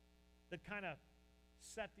that kind of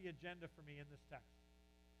set the agenda for me in this text.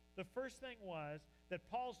 The first thing was that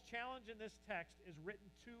Paul's challenge in this text is written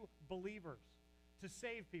to believers, to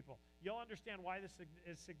save people. You'll understand why this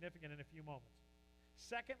is significant in a few moments.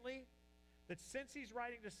 Secondly, that since he's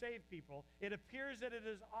writing to save people, it appears that it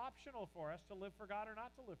is optional for us to live for God or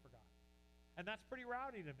not to live for God. And that's pretty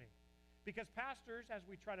rowdy to me. Because pastors, as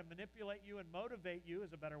we try to manipulate you and motivate you,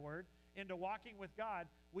 is a better word, into walking with God,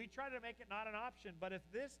 we try to make it not an option. But if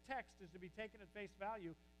this text is to be taken at face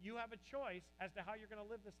value, you have a choice as to how you're going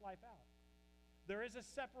to live this life out. There is a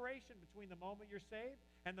separation between the moment you're saved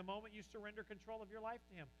and the moment you surrender control of your life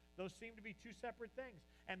to him. Those seem to be two separate things.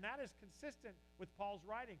 And that is consistent with Paul's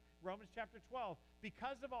writing. Romans chapter 12.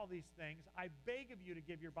 Because of all these things, I beg of you to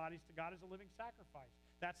give your bodies to God as a living sacrifice.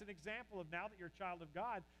 That's an example of now that you're a child of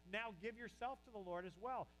God, now give yourself to the Lord as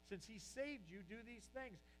well. Since he saved you, do these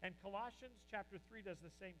things. And Colossians chapter 3 does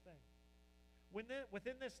the same thing.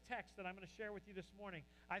 Within this text that I'm going to share with you this morning,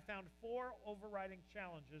 I found 4 overriding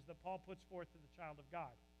challenges that Paul puts forth to the child of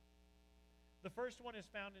God. The first one is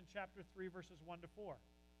found in chapter 3, verses 1 to 4.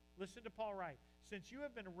 Listen to Paul write, since you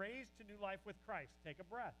have been raised to new life with Christ, take a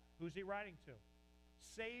breath. Who's he writing to?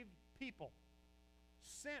 Saved people.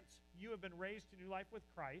 Since you have been raised to new life with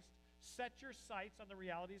Christ, set your sights on the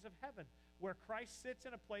realities of heaven, where Christ sits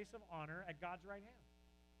in a place of honor at God's right hand.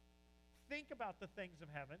 Think about the things of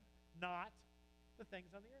heaven, not the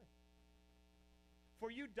things on the earth.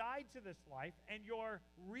 For you died to this life, and your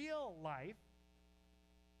real life,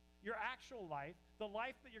 your actual life, the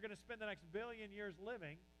life that you're going to spend the next billion years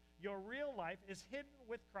living, your real life is hidden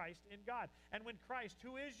with Christ in God. And when Christ,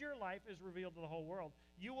 who is your life, is revealed to the whole world,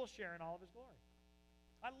 you will share in all of his glory.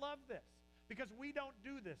 I love this because we don't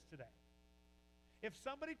do this today. If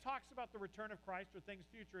somebody talks about the return of Christ or things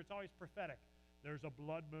future, it's always prophetic. There's a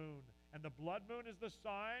blood moon, and the blood moon is the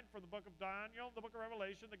sign for the book of Daniel, the book of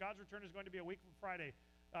Revelation, that God's return is going to be a week from Friday.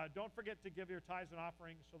 Don't forget to give your tithes and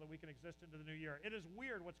offerings so that we can exist into the new year. It is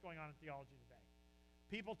weird what's going on in theology today.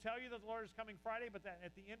 People tell you that the Lord is coming Friday, but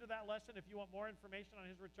at the end of that lesson, if you want more information on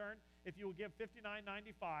his return, if you will give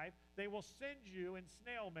 $59.95, they will send you in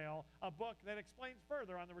snail mail a book that explains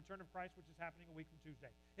further on the return of Christ, which is happening a week from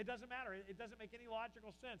Tuesday. It doesn't matter. It doesn't make any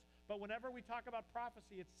logical sense. But whenever we talk about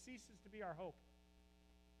prophecy, it ceases to be our hope.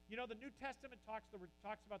 You know, the New Testament talks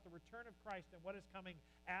about the return of Christ and what is coming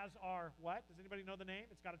as our what? Does anybody know the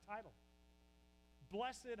name? It's got a title.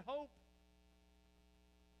 Blessed Hope.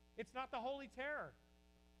 It's not the Holy Terror.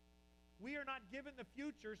 We are not given the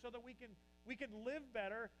future so that we can live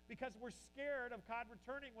better because we're scared of God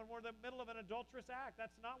returning when we're in the middle of an adulterous act.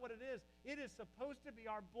 That's not what it is. It is supposed to be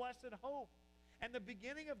our blessed hope. And the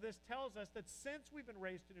beginning of this tells us that since we've been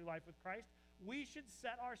raised to new life with Christ, we should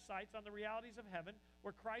set our sights on the realities of heaven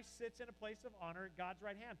where Christ sits in a place of honor at God's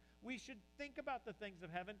right hand. We should think about the things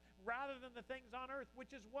of heaven rather than the things on earth,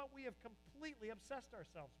 which is what we have completely obsessed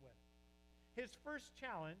ourselves with. His first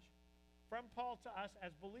challenge from Paul to us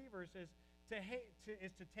as believers is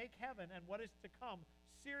is to take heaven and what is to come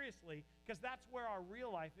seriously, because that's where our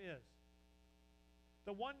real life is.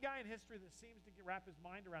 The one guy in history that seems to wrap his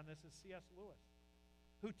mind around this is C.S. Lewis,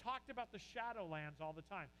 who talked about the Shadowlands all the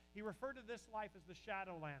time. He referred to this life as the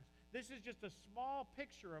Shadowlands. This is just a small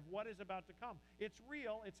picture of what is about to come. It's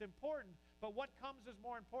real, it's important, but what comes is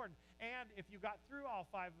more important. And if you got through all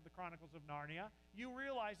 5 of the Chronicles of Narnia, you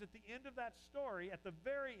realize at the end of that story, at the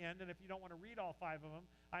very end, and if you don't want to read all 5 of them,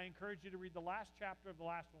 I encourage you to read the last chapter of the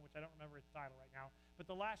last one, which I don't remember its title right now, but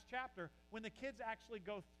the last chapter, when the kids actually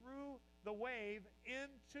go through the wave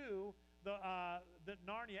into the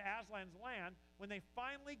Narnia, Aslan's land, when they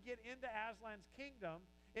finally get into Aslan's kingdom,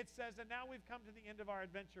 it says, and now we've come to the end of our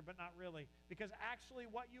adventure, but not really, because actually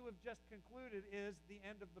what you have just concluded is the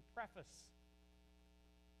end of the preface.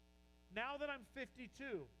 Now that I'm 52,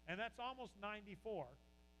 and that's almost 94,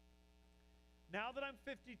 now that I'm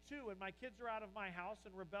 52 and my kids are out of my house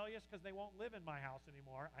and rebellious because they won't live in my house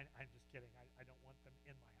anymore, I'm just kidding, I don't want them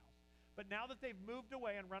in my house. But now that they've moved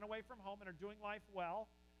away and run away from home and are doing life well,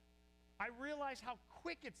 I realize how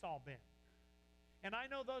quick it's all been. And I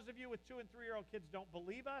know those of you with 2- and 3-year-old kids don't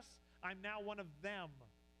believe us. I'm now one of them.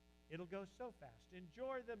 It'll go so fast.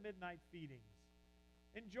 Enjoy the midnight feedings.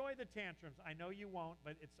 Enjoy the tantrums. I know you won't,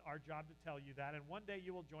 but it's our job to tell you that. And one day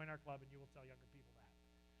you will join our club and you will tell younger people that.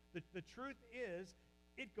 The truth is,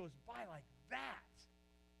 it goes by like that.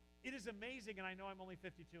 It is amazing, and I know I'm only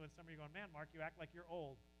 52, and some of you are going, man, Mark, you act like you're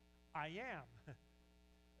old. I am.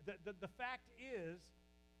 The fact is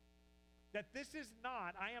that this is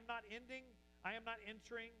not, I am not entering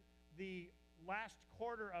the last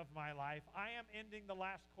quarter of my life. I am ending the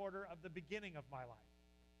last quarter of the beginning of my life.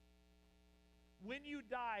 When you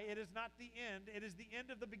die, it is not the end, it is the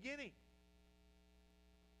end of the beginning.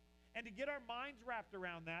 And to get our minds wrapped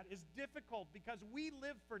around that is difficult because we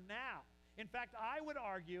live for now. In fact, I would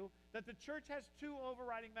argue that the church has 2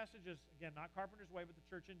 overriding messages. Again, not Carpenter's Way, but the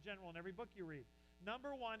church in general in every book you read.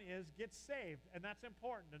 Number 1 is get saved, and that's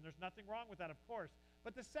important, and there's nothing wrong with that, of course.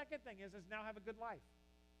 But the second thing is now have a good life.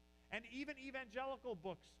 And even evangelical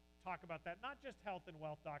books talk about that, not just health and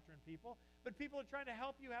wealth doctrine people, but people are trying to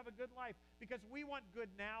help you have a good life because we want good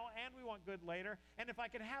now and we want good later. And if I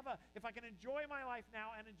can enjoy my life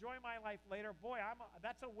now and enjoy my life later, boy,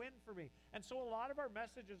 that's a win for me. And so a lot of our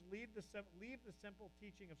messages leave the simple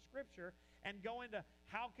teaching of Scripture and go into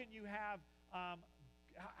how can you have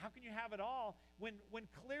it all when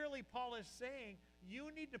clearly Paul is saying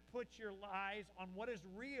you need to put your eyes on what is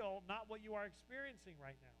real, not what you are experiencing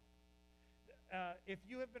right now. If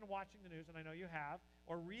you have been watching the news, and I know you have,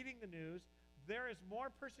 or reading the news, there is more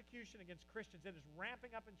persecution against Christians. It is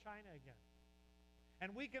ramping up in China again.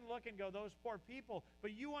 And we can look and go, those poor people,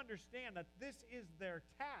 but you understand that this is their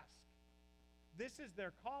task. This is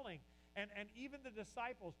their calling. And even the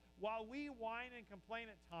disciples, while we whine and complain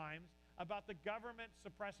at times about the government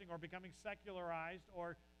suppressing or becoming secularized,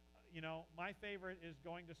 or, my favorite is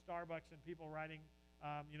going to Starbucks and people writing,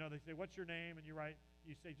 they say, what's your name? And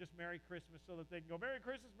you say just Merry Christmas so that they can go, Merry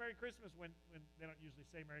Christmas when they don't usually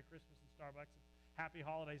say Merry Christmas in Starbucks. It's Happy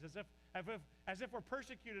Holidays, as if we're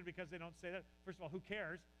persecuted because they don't say that. First of all, who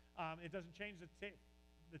cares? It doesn't change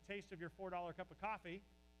the taste of your $4 cup of coffee.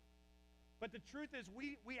 But the truth is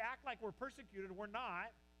we act like we're persecuted. We're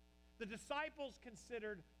not. The disciples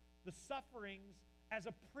considered the sufferings as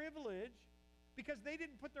a privilege because they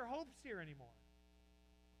didn't put their hopes here anymore.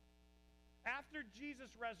 After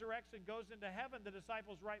Jesus resurrects and goes into heaven, the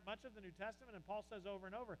disciples write much of the New Testament, and Paul says over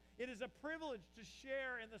and over, it is a privilege to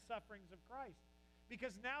share in the sufferings of Christ.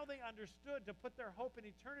 Because now they understood to put their hope in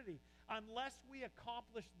eternity. Unless we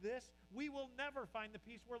accomplish this, we will never find the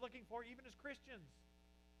peace we're looking for, even as Christians.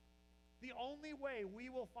 The only way we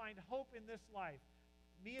will find hope in this life,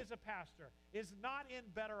 me as a pastor, is not in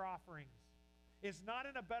better offerings. It's not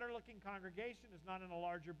in a better-looking congregation. It's not in a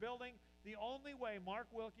larger building. The only way Mark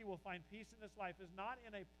Wilkie will find peace in this life is not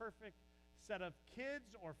in a perfect set of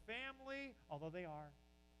kids or family, although they are.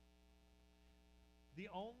 The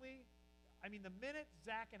minute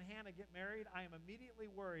Zach and Hannah get married, I am immediately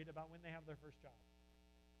worried about when they have their first job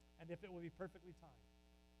and if it will be perfectly timed.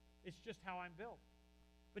 It's just how I'm built.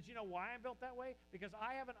 But you know why I'm built that way? Because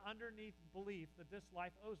I have an underneath belief that this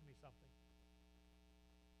life owes me something.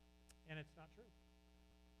 And it's not true.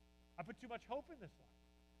 I put too much hope in this life.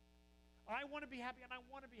 I want to be happy, and I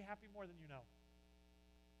want to be happy more than you know.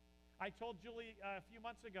 I told Julie a few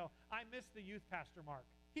months ago, I miss the youth pastor Mark.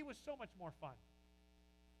 He was so much more fun.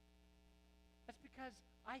 That's because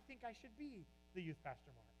I think I should be the youth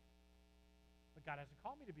pastor Mark. But God hasn't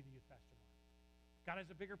called me to be the youth pastor Mark. God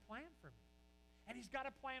has a bigger plan for me. And he's got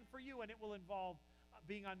a plan for you, and it will involve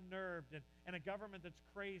being unnerved, and a government that's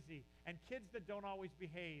crazy, and kids that don't always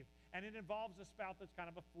behave, and it involves a spouse that's kind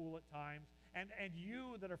of a fool at times, and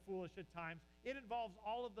you that are foolish at times. It involves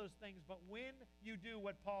all of those things, but when you do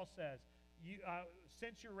what Paul says,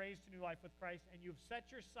 since you're raised to new life with Christ and you've set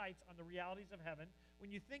your sights on the realities of heaven, when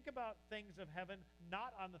you think about things of heaven,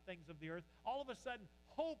 not on the things of the earth, all of a sudden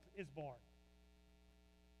hope is born.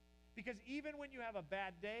 Because even when you have a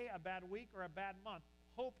bad day, a bad week, or a bad month,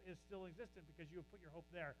 hope is still existent because you have put your hope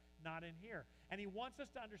there, not in here. And he wants us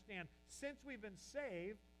to understand, since we've been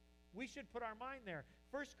saved, we should put our mind there.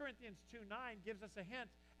 1 Corinthians 2:9 gives us a hint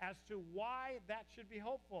as to why that should be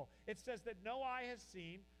hopeful. It says that no eye has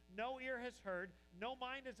seen, no ear has heard, no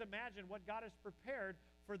mind has imagined what God has prepared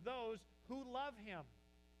for those who love him.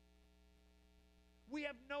 We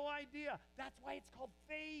have no idea. That's why it's called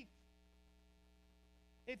faith.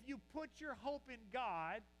 If you put your hope in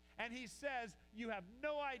God, and he says you have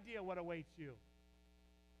no idea what awaits you,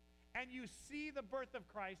 and you see the birth of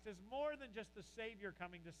Christ as more than just the Savior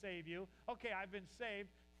coming to save you. Okay, I've been saved.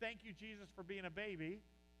 Thank you, Jesus, for being a baby.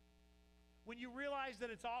 When you realize that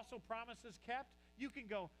it's also promises kept, you can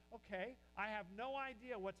go, okay, I have no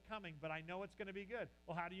idea what's coming, but I know it's going to be good.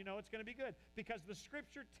 Well, how do you know it's going to be good? Because the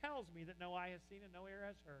Scripture tells me that no eye has seen and no ear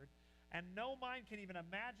has heard, and no mind can even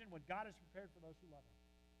imagine what God has prepared for those who love him.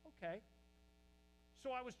 Okay. So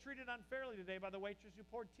I was treated unfairly today by the waitress who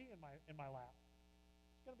poured tea in my lap.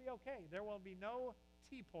 It's going to be okay. There will be no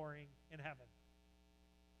tea pouring in heaven.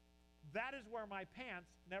 That is where my pants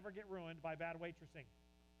never get ruined by bad waitressing.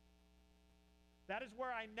 That is where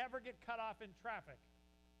I never get cut off in traffic.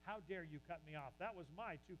 How dare you cut me off? That was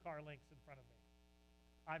my 2-car lengths in front of me.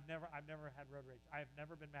 I've never had road rage. I have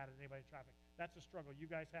never been mad at anybody in traffic. That's a struggle you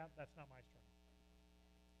guys have. That's not my struggle.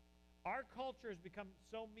 Our culture has become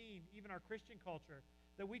so mean, even our Christian culture,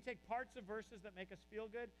 that we take parts of verses that make us feel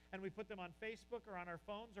good and we put them on Facebook or on our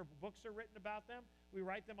phones, or books are written about them. We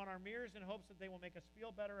write them on our mirrors in hopes that they will make us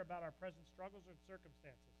feel better about our present struggles or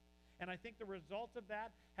circumstances. And I think the result of that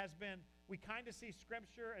has been we kind of see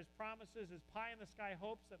Scripture as promises, as pie-in-the-sky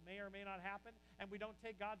hopes that may or may not happen, and we don't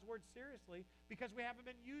take God's word seriously because we haven't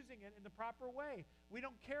been using it in the proper way. We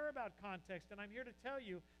don't care about context, and I'm here to tell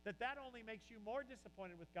you that that only makes you more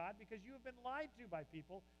disappointed with God because you have been lied to by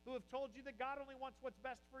people who have told you that God only wants what's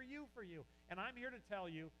best for you. And I'm here to tell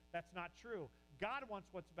you that's not true. God wants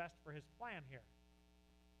what's best for his plan here.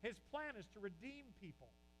 His plan is to redeem people,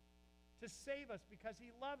 to save us because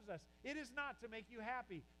he loves us. It is not to make you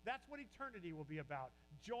happy. That's what eternity will be about.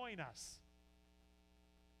 Join us.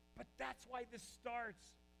 But that's why this starts.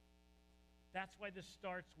 That's why this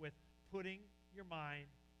starts with putting your mind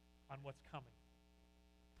on what's coming.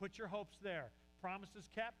 Put your hopes there. Promises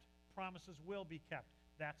kept, promises will be kept.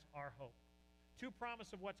 That's our hope. 2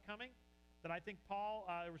 promises of what's coming that I think Paul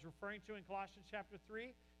was referring to in Colossians chapter 3.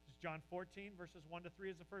 This is John 14, verses 1 to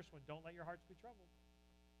 3 is the first one. Don't let your hearts be troubled.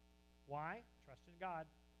 Why? Trust in God.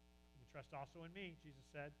 You trust also in me, Jesus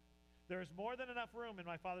said. There is more than enough room in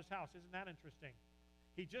my Father's house. Isn't that interesting?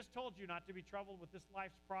 He just told you not to be troubled with this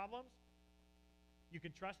life's problems. You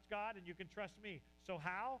can trust God and you can trust me. So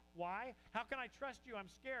how? Why? How can I trust you? I'm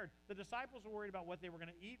scared. The disciples were worried about what they were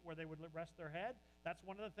going to eat, where they would rest their head. That's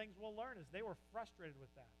one of the things we'll learn is they were frustrated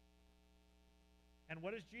with that. And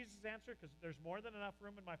what is Jesus' answer? Because there's more than enough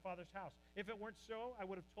room in my Father's house. If it weren't so, I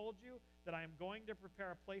would have told you that I am going to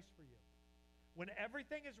prepare a place for you. When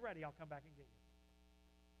everything is ready, I'll come back and get you.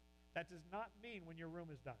 That does not mean when your room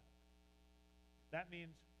is done. That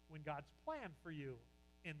means when God's plan for you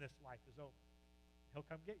in this life is over. He'll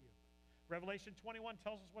come get you. Revelation 21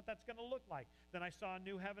 tells us what that's going to look like. Then I saw a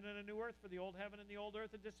new heaven and a new earth, for the old heaven and the old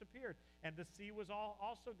earth had disappeared, and the sea was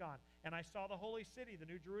also gone. And I saw the holy city, the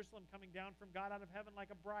new Jerusalem, coming down from God out of heaven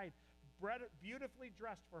like a bride, beautifully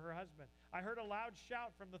dressed for her husband. I heard a loud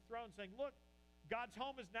shout from the throne saying, "Look, God's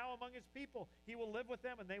home is now among his people. He will live with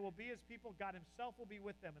them, and they will be his people. God himself will be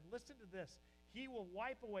with them." And listen to this. He will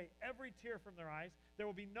wipe away every tear from their eyes. There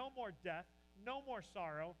will be no more death, no more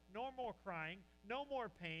sorrow, no more crying, no more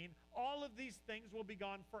pain. All of these things will be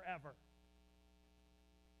gone forever.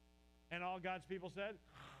 And all God's people said,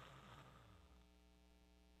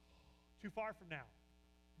 too far from now.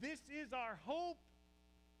 This is our hope.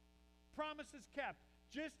 Promises kept.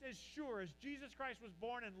 Just as sure as Jesus Christ was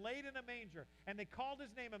born and laid in a manger, and they called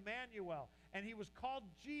his name Emmanuel, and he was called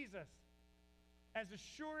Jesus, as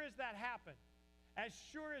sure as that happened, as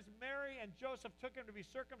sure as Mary and Joseph took him to be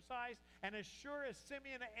circumcised, and as sure as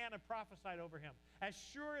Simeon and Anna prophesied over him, as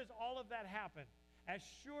sure as all of that happened, as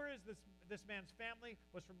sure as this man's family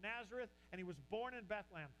was from Nazareth and he was born in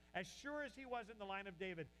Bethlehem, as sure as he was in the line of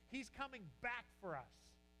David, he's coming back for us.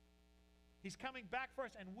 He's coming back for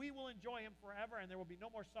us, and we will enjoy him forever, and there will be no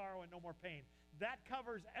more sorrow and no more pain. That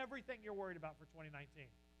covers everything you're worried about for 2019.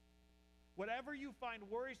 Whatever you find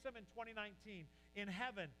worrisome in 2019, in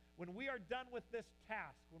heaven, when we are done with this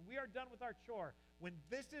task, when we are done with our chore, when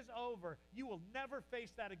this is over, you will never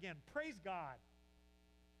face that again. Praise God.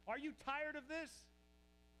 Are you tired of this?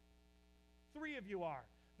 3 of you are.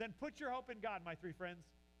 Then put your hope in God, my 3 friends.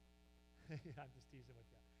 I'm just teasing with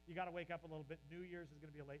you. You got to wake up a little bit. New Year's is going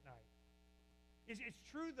to be a late night. It's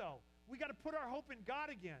true, though. We got to put our hope in God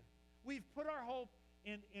again. We've put our hope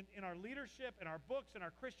in our leadership, in our books, in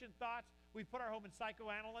our Christian thoughts. We've put our hope in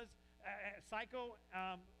psychoanalysts,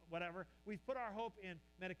 whatever. We've put our hope in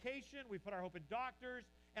medication. We've put our hope in doctors.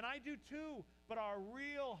 And I do too. But our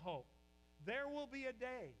real hope, there will be a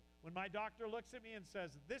day when my doctor looks at me and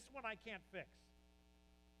says, this one I can't fix.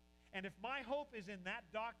 And if my hope is in that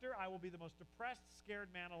doctor, I will be the most depressed, scared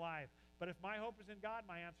man alive. But if my hope is in God,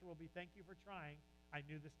 my answer will be, thank you for trying. I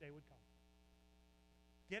knew this day would come.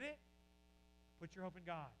 Get it? Put your hope in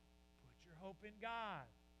God. Put your hope in God.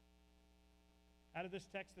 Out of this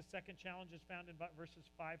text, the second challenge is found in verses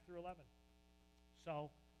 5 through 11.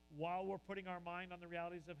 So, while we're putting our mind on the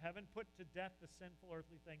realities of heaven, put to death the sinful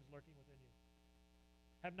earthly things lurking within you.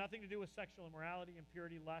 Have nothing to do with sexual immorality,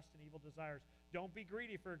 impurity, lust, and evil desires. Don't be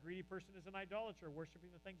greedy, for a greedy person is an idolater,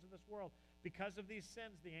 worshiping the things of this world. Because of these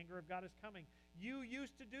sins, the anger of God is coming. You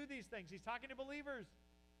used to do these things. He's talking to believers.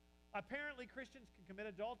 Apparently, Christians can commit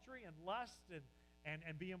adultery and lust and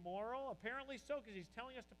be immoral. Apparently so, because he's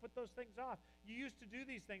telling us to put those things off. You used to do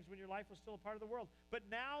these things when your life was still a part of the world. But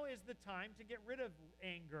now is the time to get rid of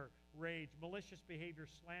anger, rage, malicious behavior,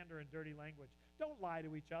 slander, and dirty language. Don't lie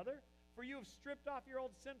to each other. For you have stripped off your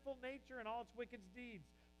old sinful nature and all its wicked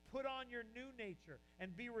deeds. Put on your new nature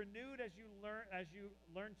and be renewed as you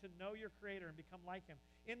learn to know your Creator and become like him.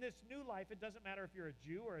 In this new life, it doesn't matter if you're a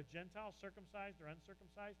Jew or a Gentile, circumcised or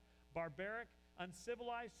uncircumcised, barbaric,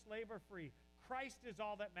 uncivilized, slave or free. Christ is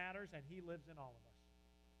all that matters, and he lives in all of us.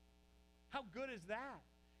 How good is that?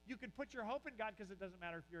 You can put your hope in God because it doesn't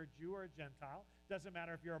matter if you're a Jew or a Gentile. Doesn't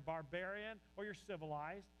matter if you're a barbarian or you're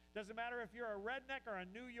civilized. Doesn't matter if you're a redneck or a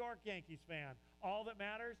New York Yankees fan. All that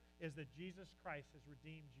matters is that Jesus Christ has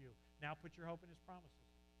redeemed you. Now put your hope in his promises.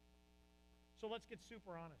 So let's get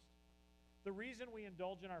super honest. The reason we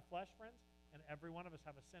indulge in our flesh, friends, and every one of us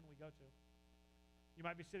have a sin we go to. You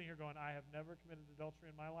might be sitting here going, I have never committed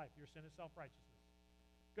adultery in my life. Your sin is self-righteousness.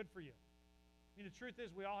 Good for you. I mean, the truth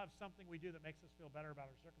is we all have something we do that makes us feel better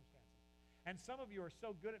about our circumstances. And some of you are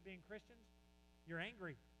so good at being Christians, you're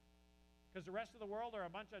angry. Because the rest of the world are a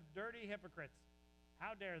bunch of dirty hypocrites.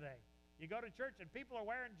 How dare they? You go to church and people are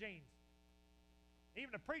wearing jeans.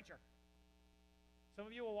 Even a preacher. Some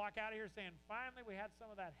of you will walk out of here saying, finally we had some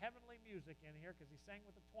of that heavenly music in here because he sang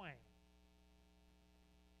with a twang.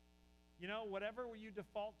 You know, whatever you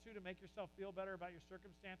default to make yourself feel better about your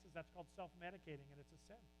circumstances, that's called self-medicating, and it's a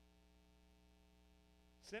sin.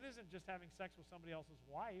 Sin isn't just having sex with somebody else's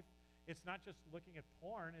wife. It's not just looking at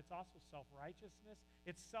porn. It's also self-righteousness.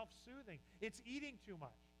 It's self-soothing. It's eating too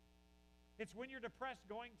much. It's when you're depressed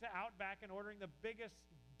going to Outback and ordering the biggest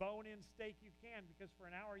bone-in steak you can because for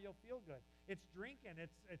an hour you'll feel good. It's drinking.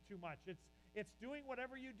 It's too much. It's doing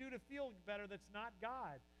whatever you do to feel better that's not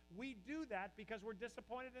God. We do that because we're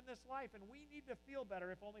disappointed in this life, and we need to feel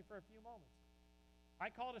better if only for a few moments.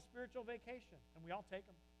 I call it a spiritual vacation, and we all take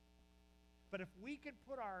them. But if we can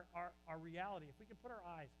put our reality, if we can put our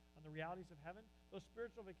eyes on the realities of heaven, those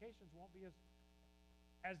spiritual vacations won't be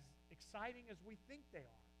as exciting as we think they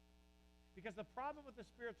are. Because the problem with the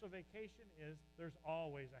spiritual vacation is there's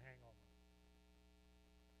always a hangover.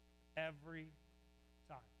 Every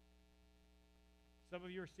time. Some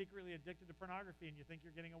of you are secretly addicted to pornography and you think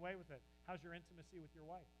you're getting away with it. How's your intimacy with your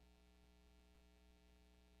wife?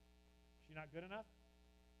 Is she not good enough?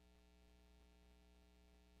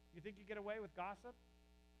 You think you get away with gossip?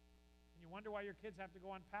 And you wonder why your kids have to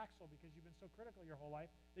go on Paxil because you've been so critical your whole life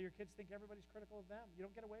that your kids think everybody's critical of them. You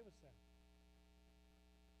don't get away with sin.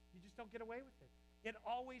 You just don't get away with it. It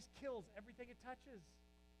always kills everything it touches.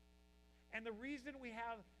 And the reason we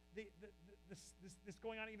have this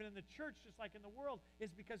going on even in the church, just like in the world,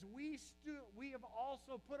 is because we have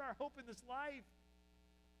also put our hope in this life.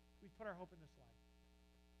 We've put our hope in this life.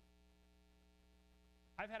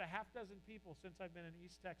 I've had a half dozen people since I've been in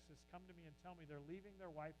East Texas come to me and tell me they're leaving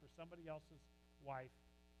their wife for somebody else's wife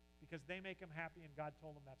because they make them happy and God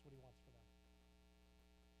told them that's what he wants for them.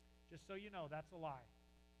 Just so you know, that's a lie.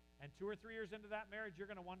 And 2 or 3 years into that marriage, you're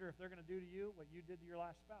going to wonder if they're going to do to you what you did to your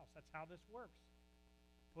last spouse. That's how this works.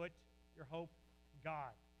 Put your hope in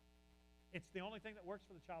God. It's the only thing that works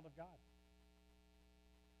for the child of God.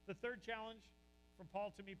 The third challenge from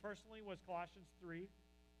Paul to me personally was Colossians 3,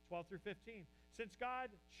 12 through 15. Since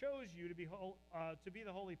God chose you to be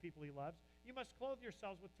the holy people he loves, you must clothe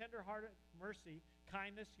yourselves with tender-hearted mercy,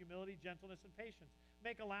 kindness, humility, gentleness, and patience.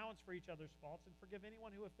 Make allowance for each other's faults and forgive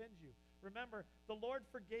anyone who offends you. Remember, the Lord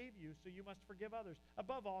forgave you, so you must forgive others.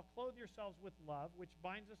 Above all, clothe yourselves with love, which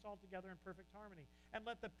binds us all together in perfect harmony. And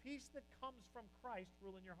let the peace that comes from Christ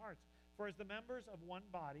rule in your hearts. For as the members of one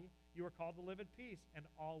body, you are called to live at peace and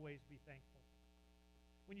always be thankful.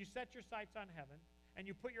 When you set your sights on heaven and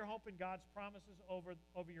you put your hope in God's promises over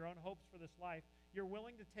your own hopes for this life, you're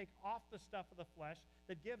willing to take off the stuff of the flesh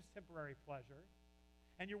that gives temporary pleasure,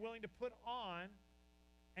 and you're willing to put on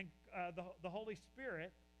the Holy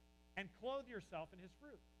Spirit and clothe yourself in his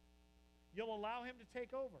fruit. You'll allow him to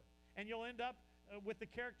take over, and you'll end up with the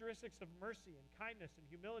characteristics of mercy and kindness and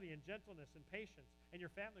humility and gentleness and patience, and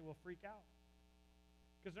your family will freak out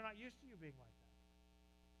because they're not used to you being like that.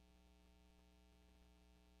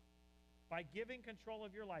 By giving control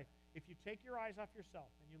of your life, if you take your eyes off yourself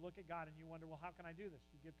and you look at God and you wonder, well, how can I do this?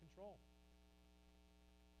 You give control.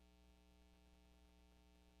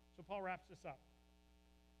 So Paul wraps this up.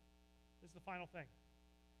 This is the final thing.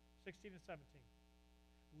 16 and 17.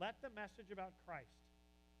 Let the message about Christ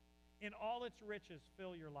in all its riches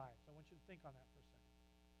fill your lives. I want you to think on that for a second.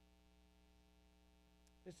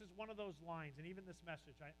 This is one of those lines, and even this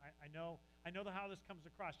message, I know how this comes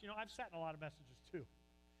across. You know, I've sat in a lot of messages too.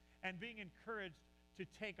 And being encouraged to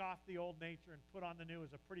take off the old nature and put on the new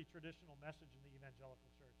is a pretty traditional message in the evangelical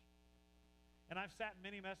church. And I've sat in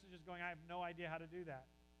many messages going, I have no idea how to do that.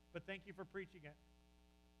 But thank you for preaching it.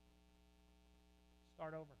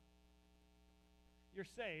 Start over. You're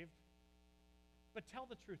saved, but tell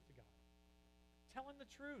the truth to God. Tell him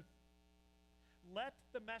the truth. Let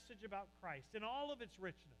the message about Christ in all of its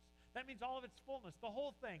richness, that means all of its fullness, the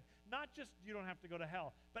whole thing, not just you don't have to go to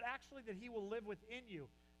hell, but actually that he will live within you.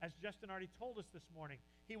 As Justin already told us this morning,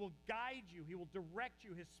 he will guide you. He will direct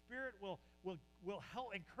you. His Spirit will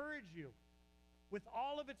help encourage you with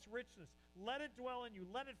all of its richness. Let it dwell in you.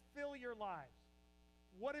 Let it fill your lives.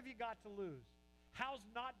 What have you got to lose? How's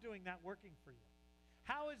not doing that working for you?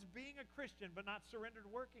 How is being a Christian but not surrendered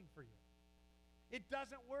working for you? It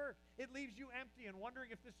doesn't work. It leaves you empty and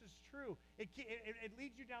wondering if this is true. It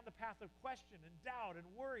leads you down the path of question and doubt and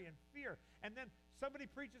worry and fear. And then somebody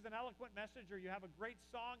preaches an eloquent message or you have a great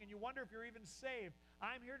song and you wonder if you're even saved.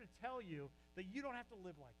 I'm here to tell you that you don't have to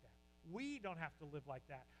live like that. We don't have to live like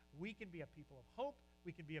that. We can be a people of hope.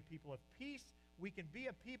 We can be a people of peace. We can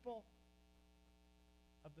be a people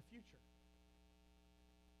of the future.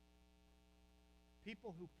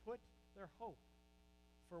 People who put their hope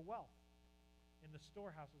for wealth in the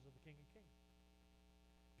storehouses of the King of Kings.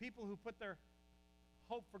 People who put their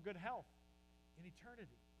hope for good health in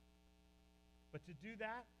eternity. But to do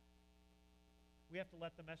that, we have to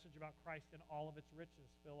let the message about Christ in all of its riches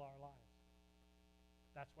fill our lives.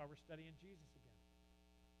 That's why we're studying Jesus again.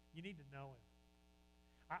 You need to know him.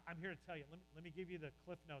 I'm here to tell you, let me give you the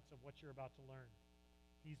cliff notes of what you're about to learn.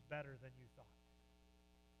 He's better than you thought.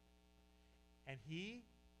 And he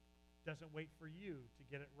doesn't wait for you to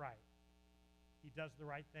get it right. He does the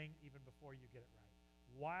right thing even before you get it right.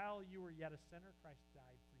 While you were yet a sinner, Christ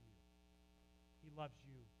died for you. He loves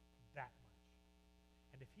you that much.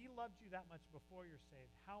 And if he loved you that much before you're saved,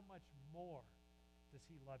 how much more does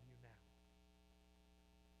he love you now?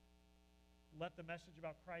 Let the message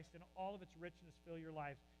about Christ in all of its richness fill your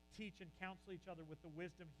lives. Teach and counsel each other with the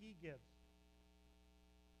wisdom he gives.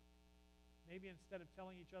 Maybe instead of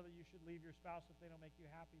telling each other you should leave your spouse if they don't make you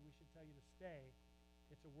happy, we should tell you to stay.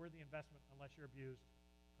 It's a worthy investment unless you're abused.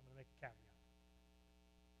 I'm going to make a caveat.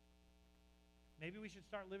 Maybe we should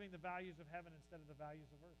start living the values of heaven instead of the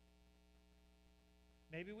values of earth.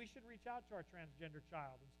 Maybe we should reach out to our transgender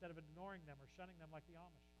child instead of ignoring them or shunning them like the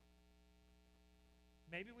Amish.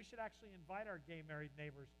 Maybe we should actually invite our gay married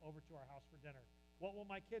neighbors over to our house for dinner. What will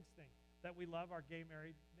my kids think? That we love our gay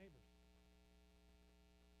married neighbors.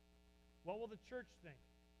 What will the church think?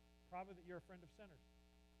 Probably that you're a friend of sinners.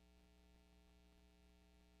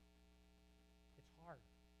 It's hard.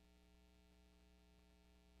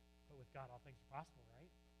 But with God, all things are possible,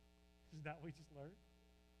 right? Isn't that what we just learned?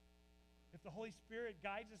 If the Holy Spirit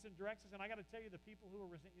guides us and directs us, and I got to tell you, the people who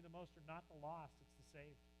will resent you the most are not the lost, it's the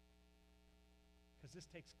saved. Because this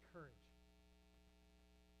takes courage.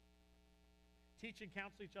 Teach and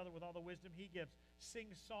counsel each other with all the wisdom he gives.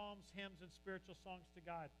 Sing psalms, hymns, and spiritual songs to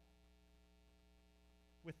God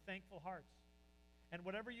with thankful hearts. And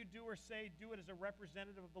whatever you do or say, do it as a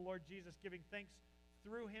representative of the Lord Jesus, giving thanks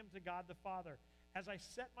through him to God the Father. As I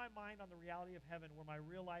set my mind on the reality of heaven where my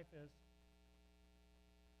real life is,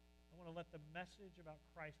 I want to let the message about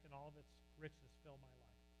Christ and all of its richness fill my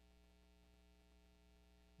life.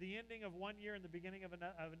 The ending of one year and the beginning of a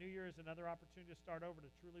new year is another opportunity to start over, to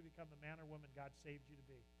truly become the man or woman God saved you to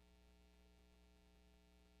be.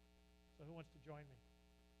 So who wants to join me?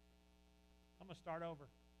 I'm going to start over.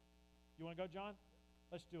 You want to go, John?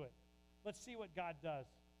 Let's do it. Let's see what God does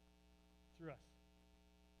through us.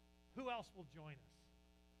 Who else will join us?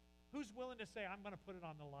 Who's willing to say, I'm going to put it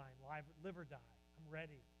on the line, live or die? I'm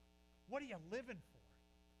ready. What are you living for?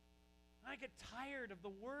 I get tired of the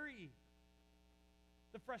worry,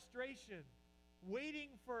 the frustration, waiting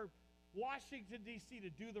for Washington, D.C. to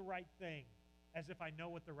do the right thing as if I know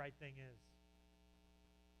what the right thing is.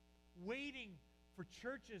 Waiting for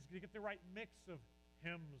churches to get the right mix of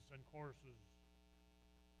hymns and choruses.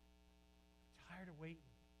 I'm tired of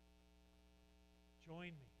waiting.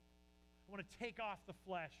 Join me. I want to take off the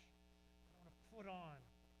flesh. I want to put on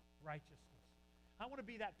righteousness. I want to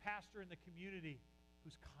be that pastor in the community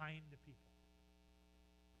who's kind to people,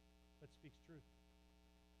 but speaks truth.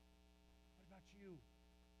 What about you?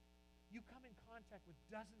 You come in contact with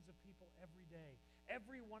dozens of people every day.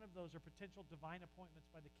 Every one of those are potential divine appointments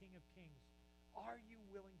by the King of Kings. Are you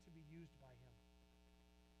willing to be used by him?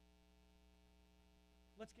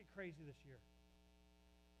 Let's get crazy this year.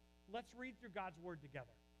 Let's read through God's word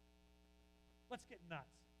together. Let's get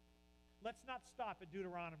nuts. Let's not stop at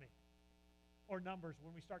Deuteronomy or Numbers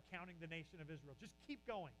when we start counting the nation of Israel. Just keep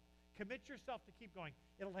going. Commit yourself to keep going.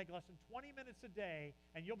 It'll take less than 20 minutes a day,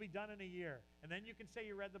 and you'll be done in a year. And then you can say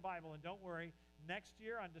you read the Bible. And don't worry, next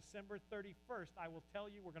year on December 31st, I will tell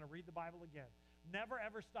you we're going to read the Bible again. Never,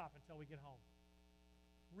 ever stop until we get home.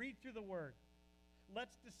 Read through the Word.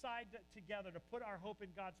 Let's decide together to put our hope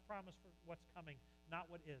in God's promise for what's coming, not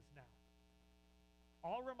what is now.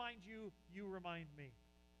 I'll remind you, you remind me.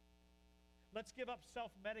 Let's give up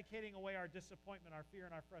self-medicating away our disappointment, our fear,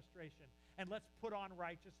 and our frustration. And let's put on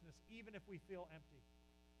righteousness, even if we feel empty.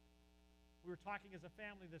 We were talking as a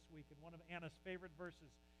family this week, and one of Anna's favorite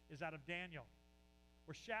verses is out of Daniel,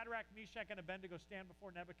 where Shadrach, Meshach, and Abednego stand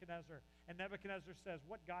before Nebuchadnezzar. And Nebuchadnezzar says,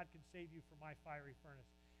 what God can save you from my fiery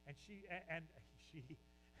furnace? And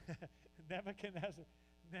Nebuchadnezzar,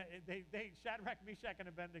 Shadrach, Meshach,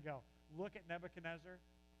 and Abednego look at Nebuchadnezzar,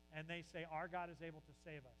 and they say, our God is able to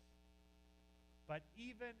save us. But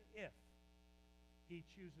even if he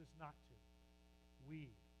chooses not to, we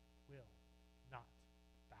will not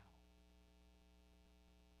bow.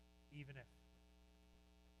 Even if.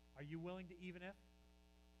 Are you willing to even if?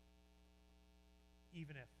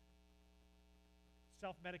 Even if.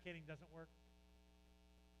 Self-medicating doesn't work.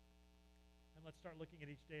 And let's start looking at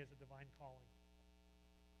each day as a divine calling.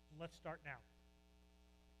 Let's start now.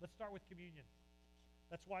 Let's start with communion.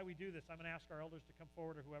 That's why we do this. I'm going to ask our elders to come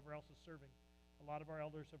forward, or whoever else is serving. A lot of our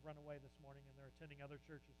elders have run away this morning, and they're attending other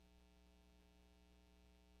churches.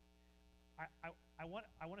 I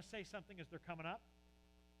want to say something as they're coming up.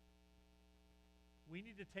 We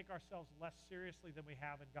need to take ourselves less seriously than we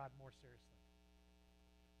have, and God more seriously.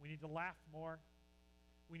 We need to laugh more.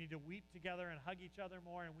 We need to weep together and hug each other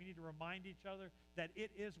more, and we need to remind each other that it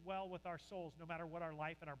is well with our souls, no matter what our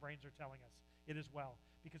life and our brains are telling us. It is well,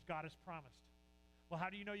 because God has promised. Well, how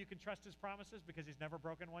do you know you can trust his promises? Because he's never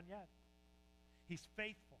broken one yet. He's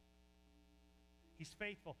faithful. He's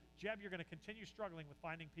faithful. Jeb, you're going to continue struggling with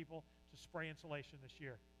finding people to spray insulation this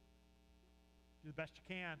year. Do the best you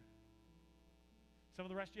can. Some of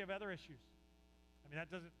the rest of you have other issues. I mean,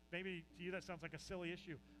 that doesn't, maybe to you that sounds like a silly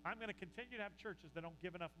issue. I'm going to continue to have churches that don't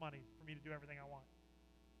give enough money for me to do everything I want.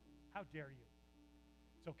 How dare you?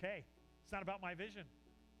 It's okay. It's not about my vision,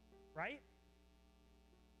 right?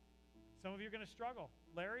 Some of you are going to struggle.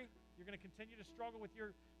 Larry, you're going to continue to struggle with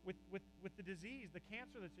the disease, the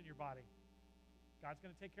cancer that's in your body. God's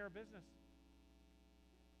going to take care of business.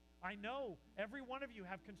 I know every one of you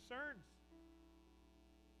have concerns.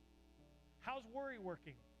 How's worry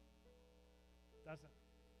working? Doesn't.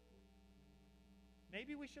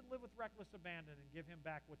 Maybe we should live with reckless abandon and give him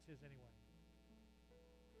back what's his anyway.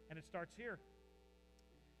 And it starts here.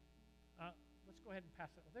 Let's go ahead and pass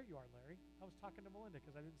it. Oh, there you are, Larry. I was talking to Melinda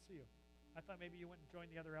because I didn't see you. I thought maybe you went and joined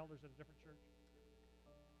the other elders at a different church.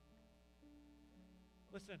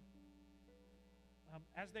 Listen,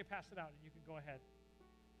 as they pass it out, and you can go ahead,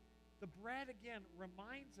 the bread, again,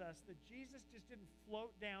 reminds us that Jesus just didn't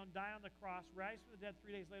float down, die on the cross, rise from the dead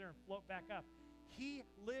 3 days later, and float back up. He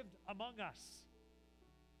lived among us.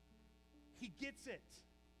 He gets it.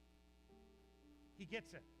 He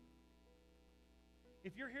gets it.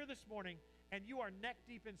 If you're here this morning and you are neck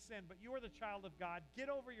deep in sin, but you are the child of God, get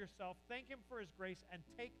over yourself, thank him for his grace, and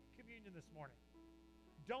take communion this morning.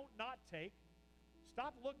 Don't not take.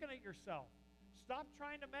 Stop looking at yourself. Stop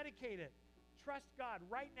trying to medicate it. Trust God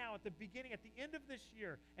right now at the beginning, at the end of this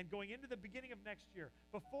year, and going into the beginning of next year,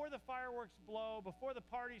 before the fireworks blow, before the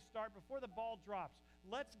parties start, before the ball drops.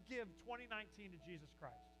 Let's give 2019 to Jesus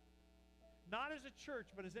Christ. Not as a church,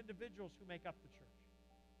 but as individuals who make up the church.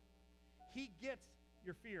 He gets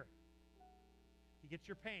your fear. He gets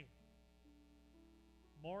your pain.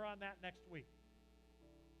 More on that next week.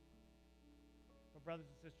 But brothers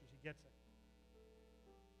and sisters, he gets it.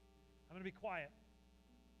 I'm going to be quiet.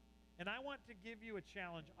 And I want to give you a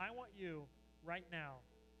challenge. I want you right now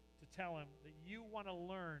to tell him that you want to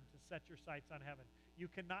learn to set your sights on heaven. You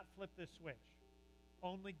cannot flip this switch.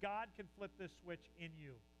 Only God can flip this switch in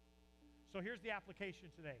you. So here's the application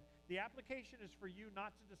today. The application is for you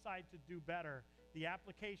not to decide to do better. The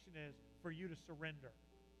application is for you to surrender.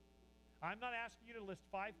 I'm not asking you to list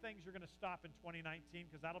 5 things you're going to stop in 2019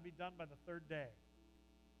 because that'll be done by the 3rd day.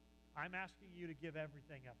 I'm asking you to give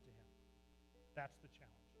everything up to him. That's the challenge.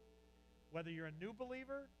 Whether you're a new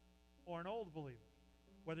believer or an old believer,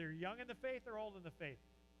 whether you're young in the faith or old in the faith,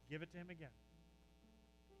 give it to him again.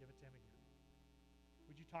 Give it to him again.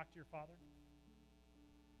 Would you talk to your Father?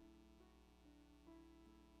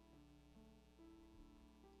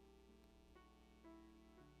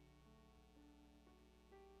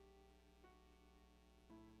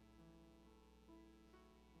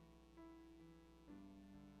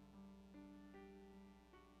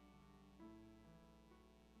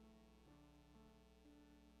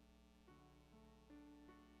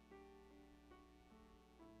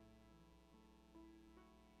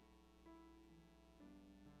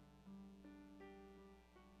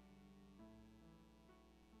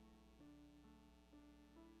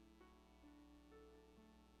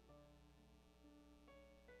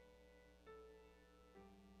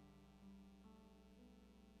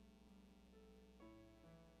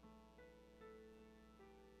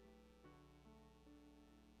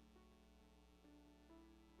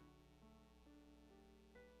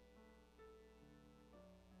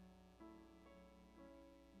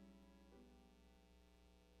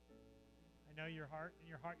 I know your heart. In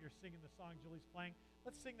your heart, you're singing the song Julie's playing.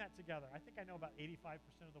 Let's sing that together. I think I know about 85%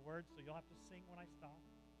 of the words, so you'll have to sing when I stop.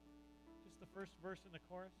 Just the first verse and the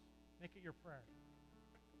chorus. Make it your prayer.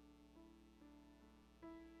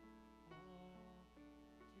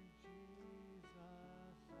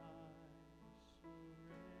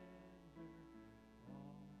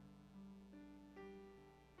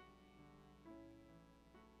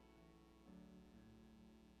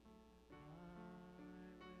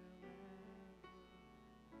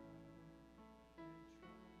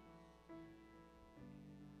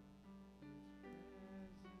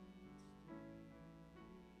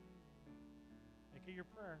 Make it your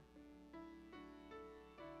prayer.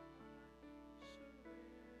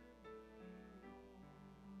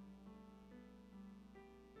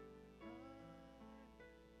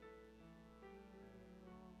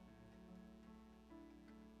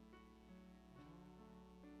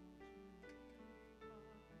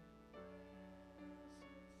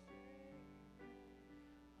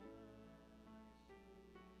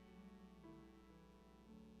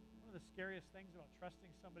 One of the scariest things about trusting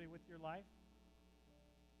somebody with your life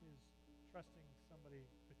is trusting somebody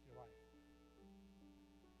with your life.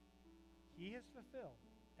 He has fulfilled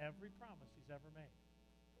every promise he's ever made.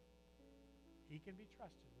 He can be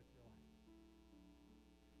trusted with your life.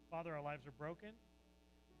 Father, our lives are broken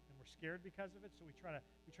and we're scared because of it, so we try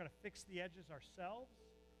to fix the edges ourselves.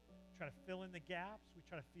 We try to fill in the gaps. We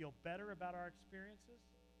try to feel better about our experiences.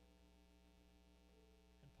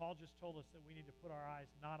 And Paul just told us that we need to put our eyes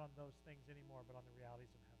not on those things anymore, but on the realities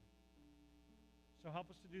of heaven. So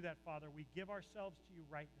help us to do that, Father. We give ourselves to you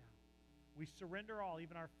right now. We surrender all,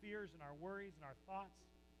 even our fears and our worries and our thoughts.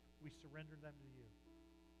 We surrender them to you.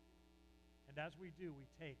 And as we do, we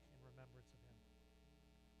take in remembrance of him.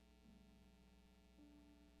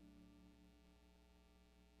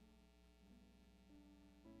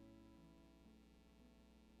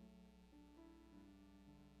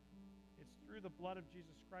 It's through the blood of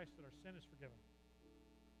Jesus Christ that our sin is forgiven.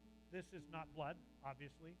 This is not blood,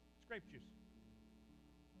 obviously. It's grape juice.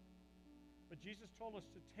 But Jesus told us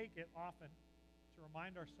to take it often to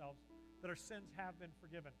remind ourselves that our sins have been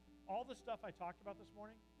forgiven. All the stuff I talked about this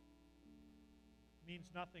morning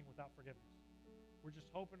means nothing without forgiveness. We're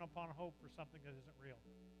just hoping upon hope for something that isn't real.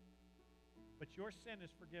 But your sin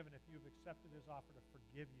is forgiven if you've accepted his offer to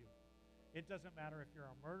forgive you. It doesn't matter if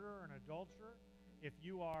you're a murderer, an adulterer, if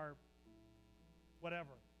you are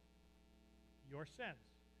whatever. Your sins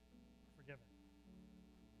are forgiven.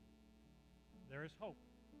 There is hope.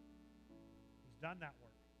 Done that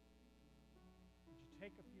work. Would you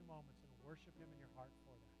take a few moments and worship him in your heart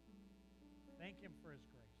for that? Thank him for his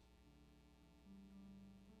grace.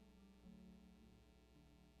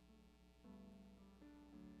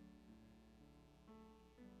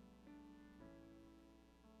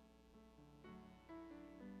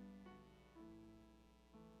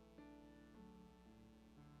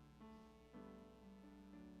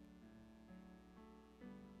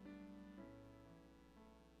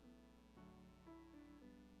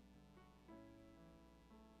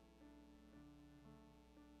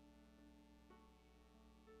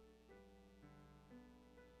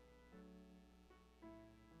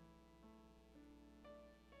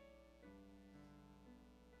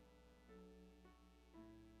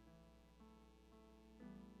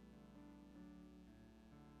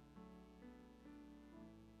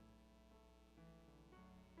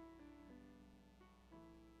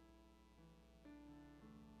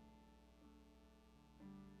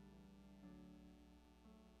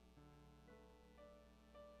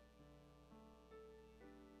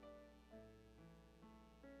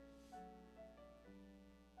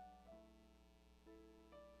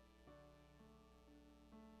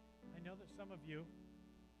 I know that some of you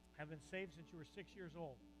have been saved since you were 6 years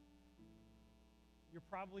old. You're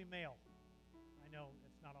probably male. I know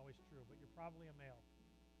it's not always true, but you're probably a male.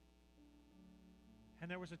 And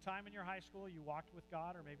there was a time in your high school you walked with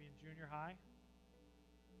God, or maybe in junior high,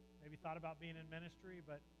 maybe thought about being in ministry,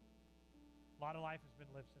 but a lot of life has been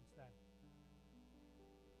lived since then.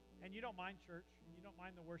 And you don't mind church, and you don't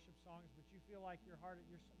mind the worship songs, but you feel like your heart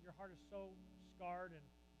is so scarred, and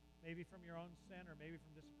maybe from your own sin or maybe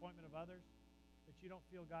from disappointment of others, that you don't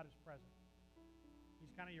feel God is present.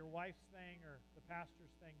 He's kind of your wife's thing or the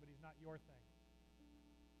pastor's thing, but he's not your thing.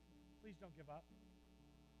 Please don't give up.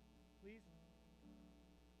 Please.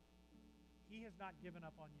 He has not given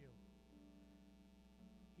up on you.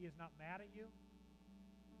 He is not mad at you.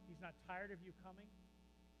 He's not tired of you coming.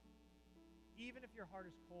 Even if your heart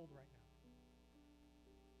is cold right now,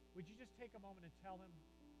 would you just take a moment and tell him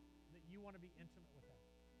that you want to be intimate with him?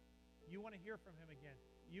 You want to hear from him again.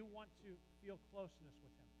 You want to feel closeness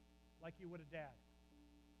with him like you would a dad.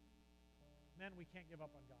 Men, we can't give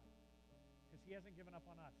up on God because he hasn't given up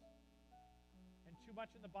on us. And too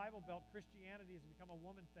much in the Bible Belt, Christianity has become a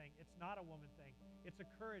woman thing. It's not a woman thing. It's a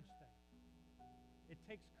courage thing. It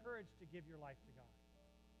takes courage to give your life to God.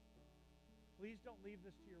 Please don't leave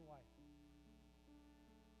this to your wife.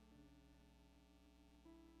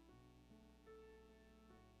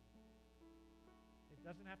 It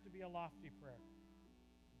doesn't have to be a lofty prayer.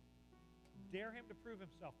 Dare him to prove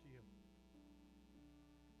himself to you.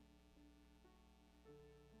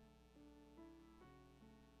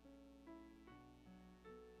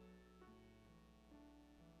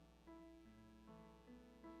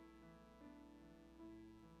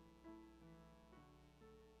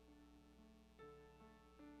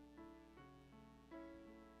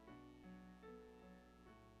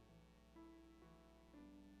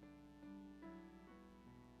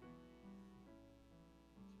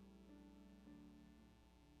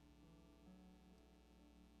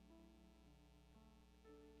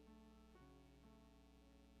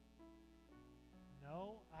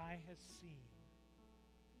 No eye has seen,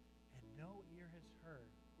 and no ear has heard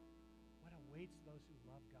what awaits those who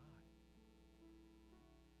love God.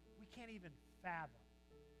 We can't even fathom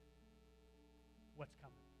what's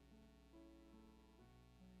coming.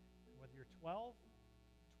 Whether you're 12,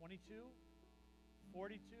 22,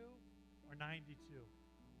 42, or 92,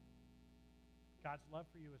 God's love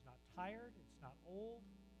for you is not tired, it's not old.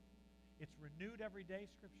 It's renewed every day,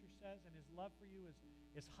 Scripture says, and his love for you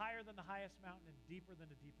is higher than the highest mountain and deeper than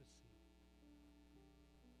the deepest sea.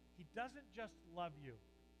 He doesn't just love you.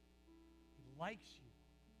 He likes you.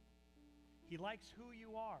 He likes who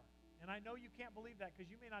you are. And I know you can't believe that because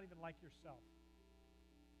you may not even like yourself.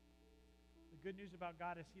 The good news about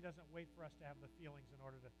God is he doesn't wait for us to have the feelings in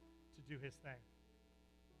order to do his thing.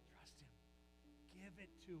 Trust him. Give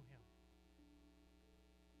it to him.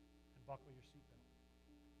 And buckle your seatbelt.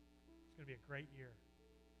 It's going to be a great year,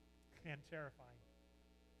 and terrifying,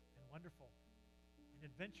 and wonderful, and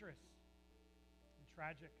adventurous, and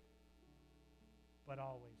tragic, but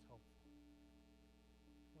always hopeful.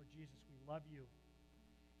 Lord Jesus, we love you,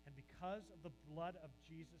 and because of the blood of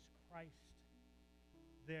Jesus Christ,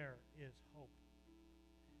 there is hope.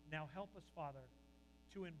 Now help us, Father,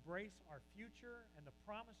 to embrace our future and the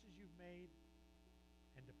promises you've made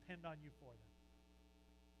and depend on you for them.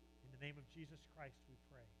 In the name of Jesus Christ, we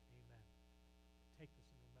pray. Amen. Take this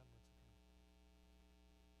in remembrance of him.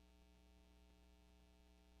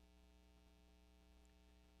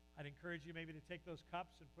 I'd encourage you maybe to take those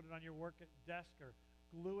cups and put it on your work desk or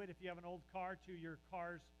glue it if you have an old car to your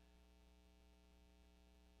car's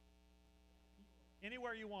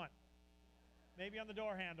Anywhere you want. Maybe on the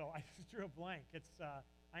door handle. I just drew a blank.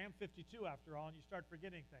 I am 52 after all, and you start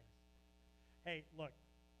forgetting things. Hey, look,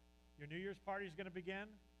 your New Year's party is going to begin.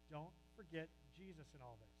 Don't forget Jesus in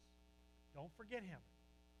all this. Don't forget him.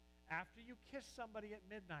 After you kiss somebody at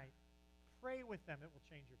midnight, pray with them. It will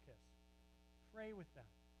change your kiss. Pray with them.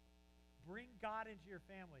 Bring God into your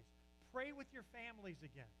families. Pray with your families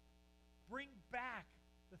again. Bring back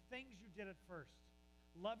the things you did at first.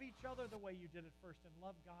 Love each other the way you did it first, and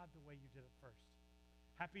love God the way you did it first.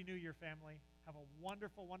 Happy New Year, family. Have a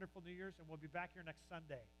wonderful, wonderful New Year's, and we'll be back here next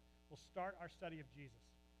Sunday. We'll start our study of Jesus.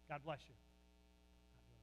 God bless you.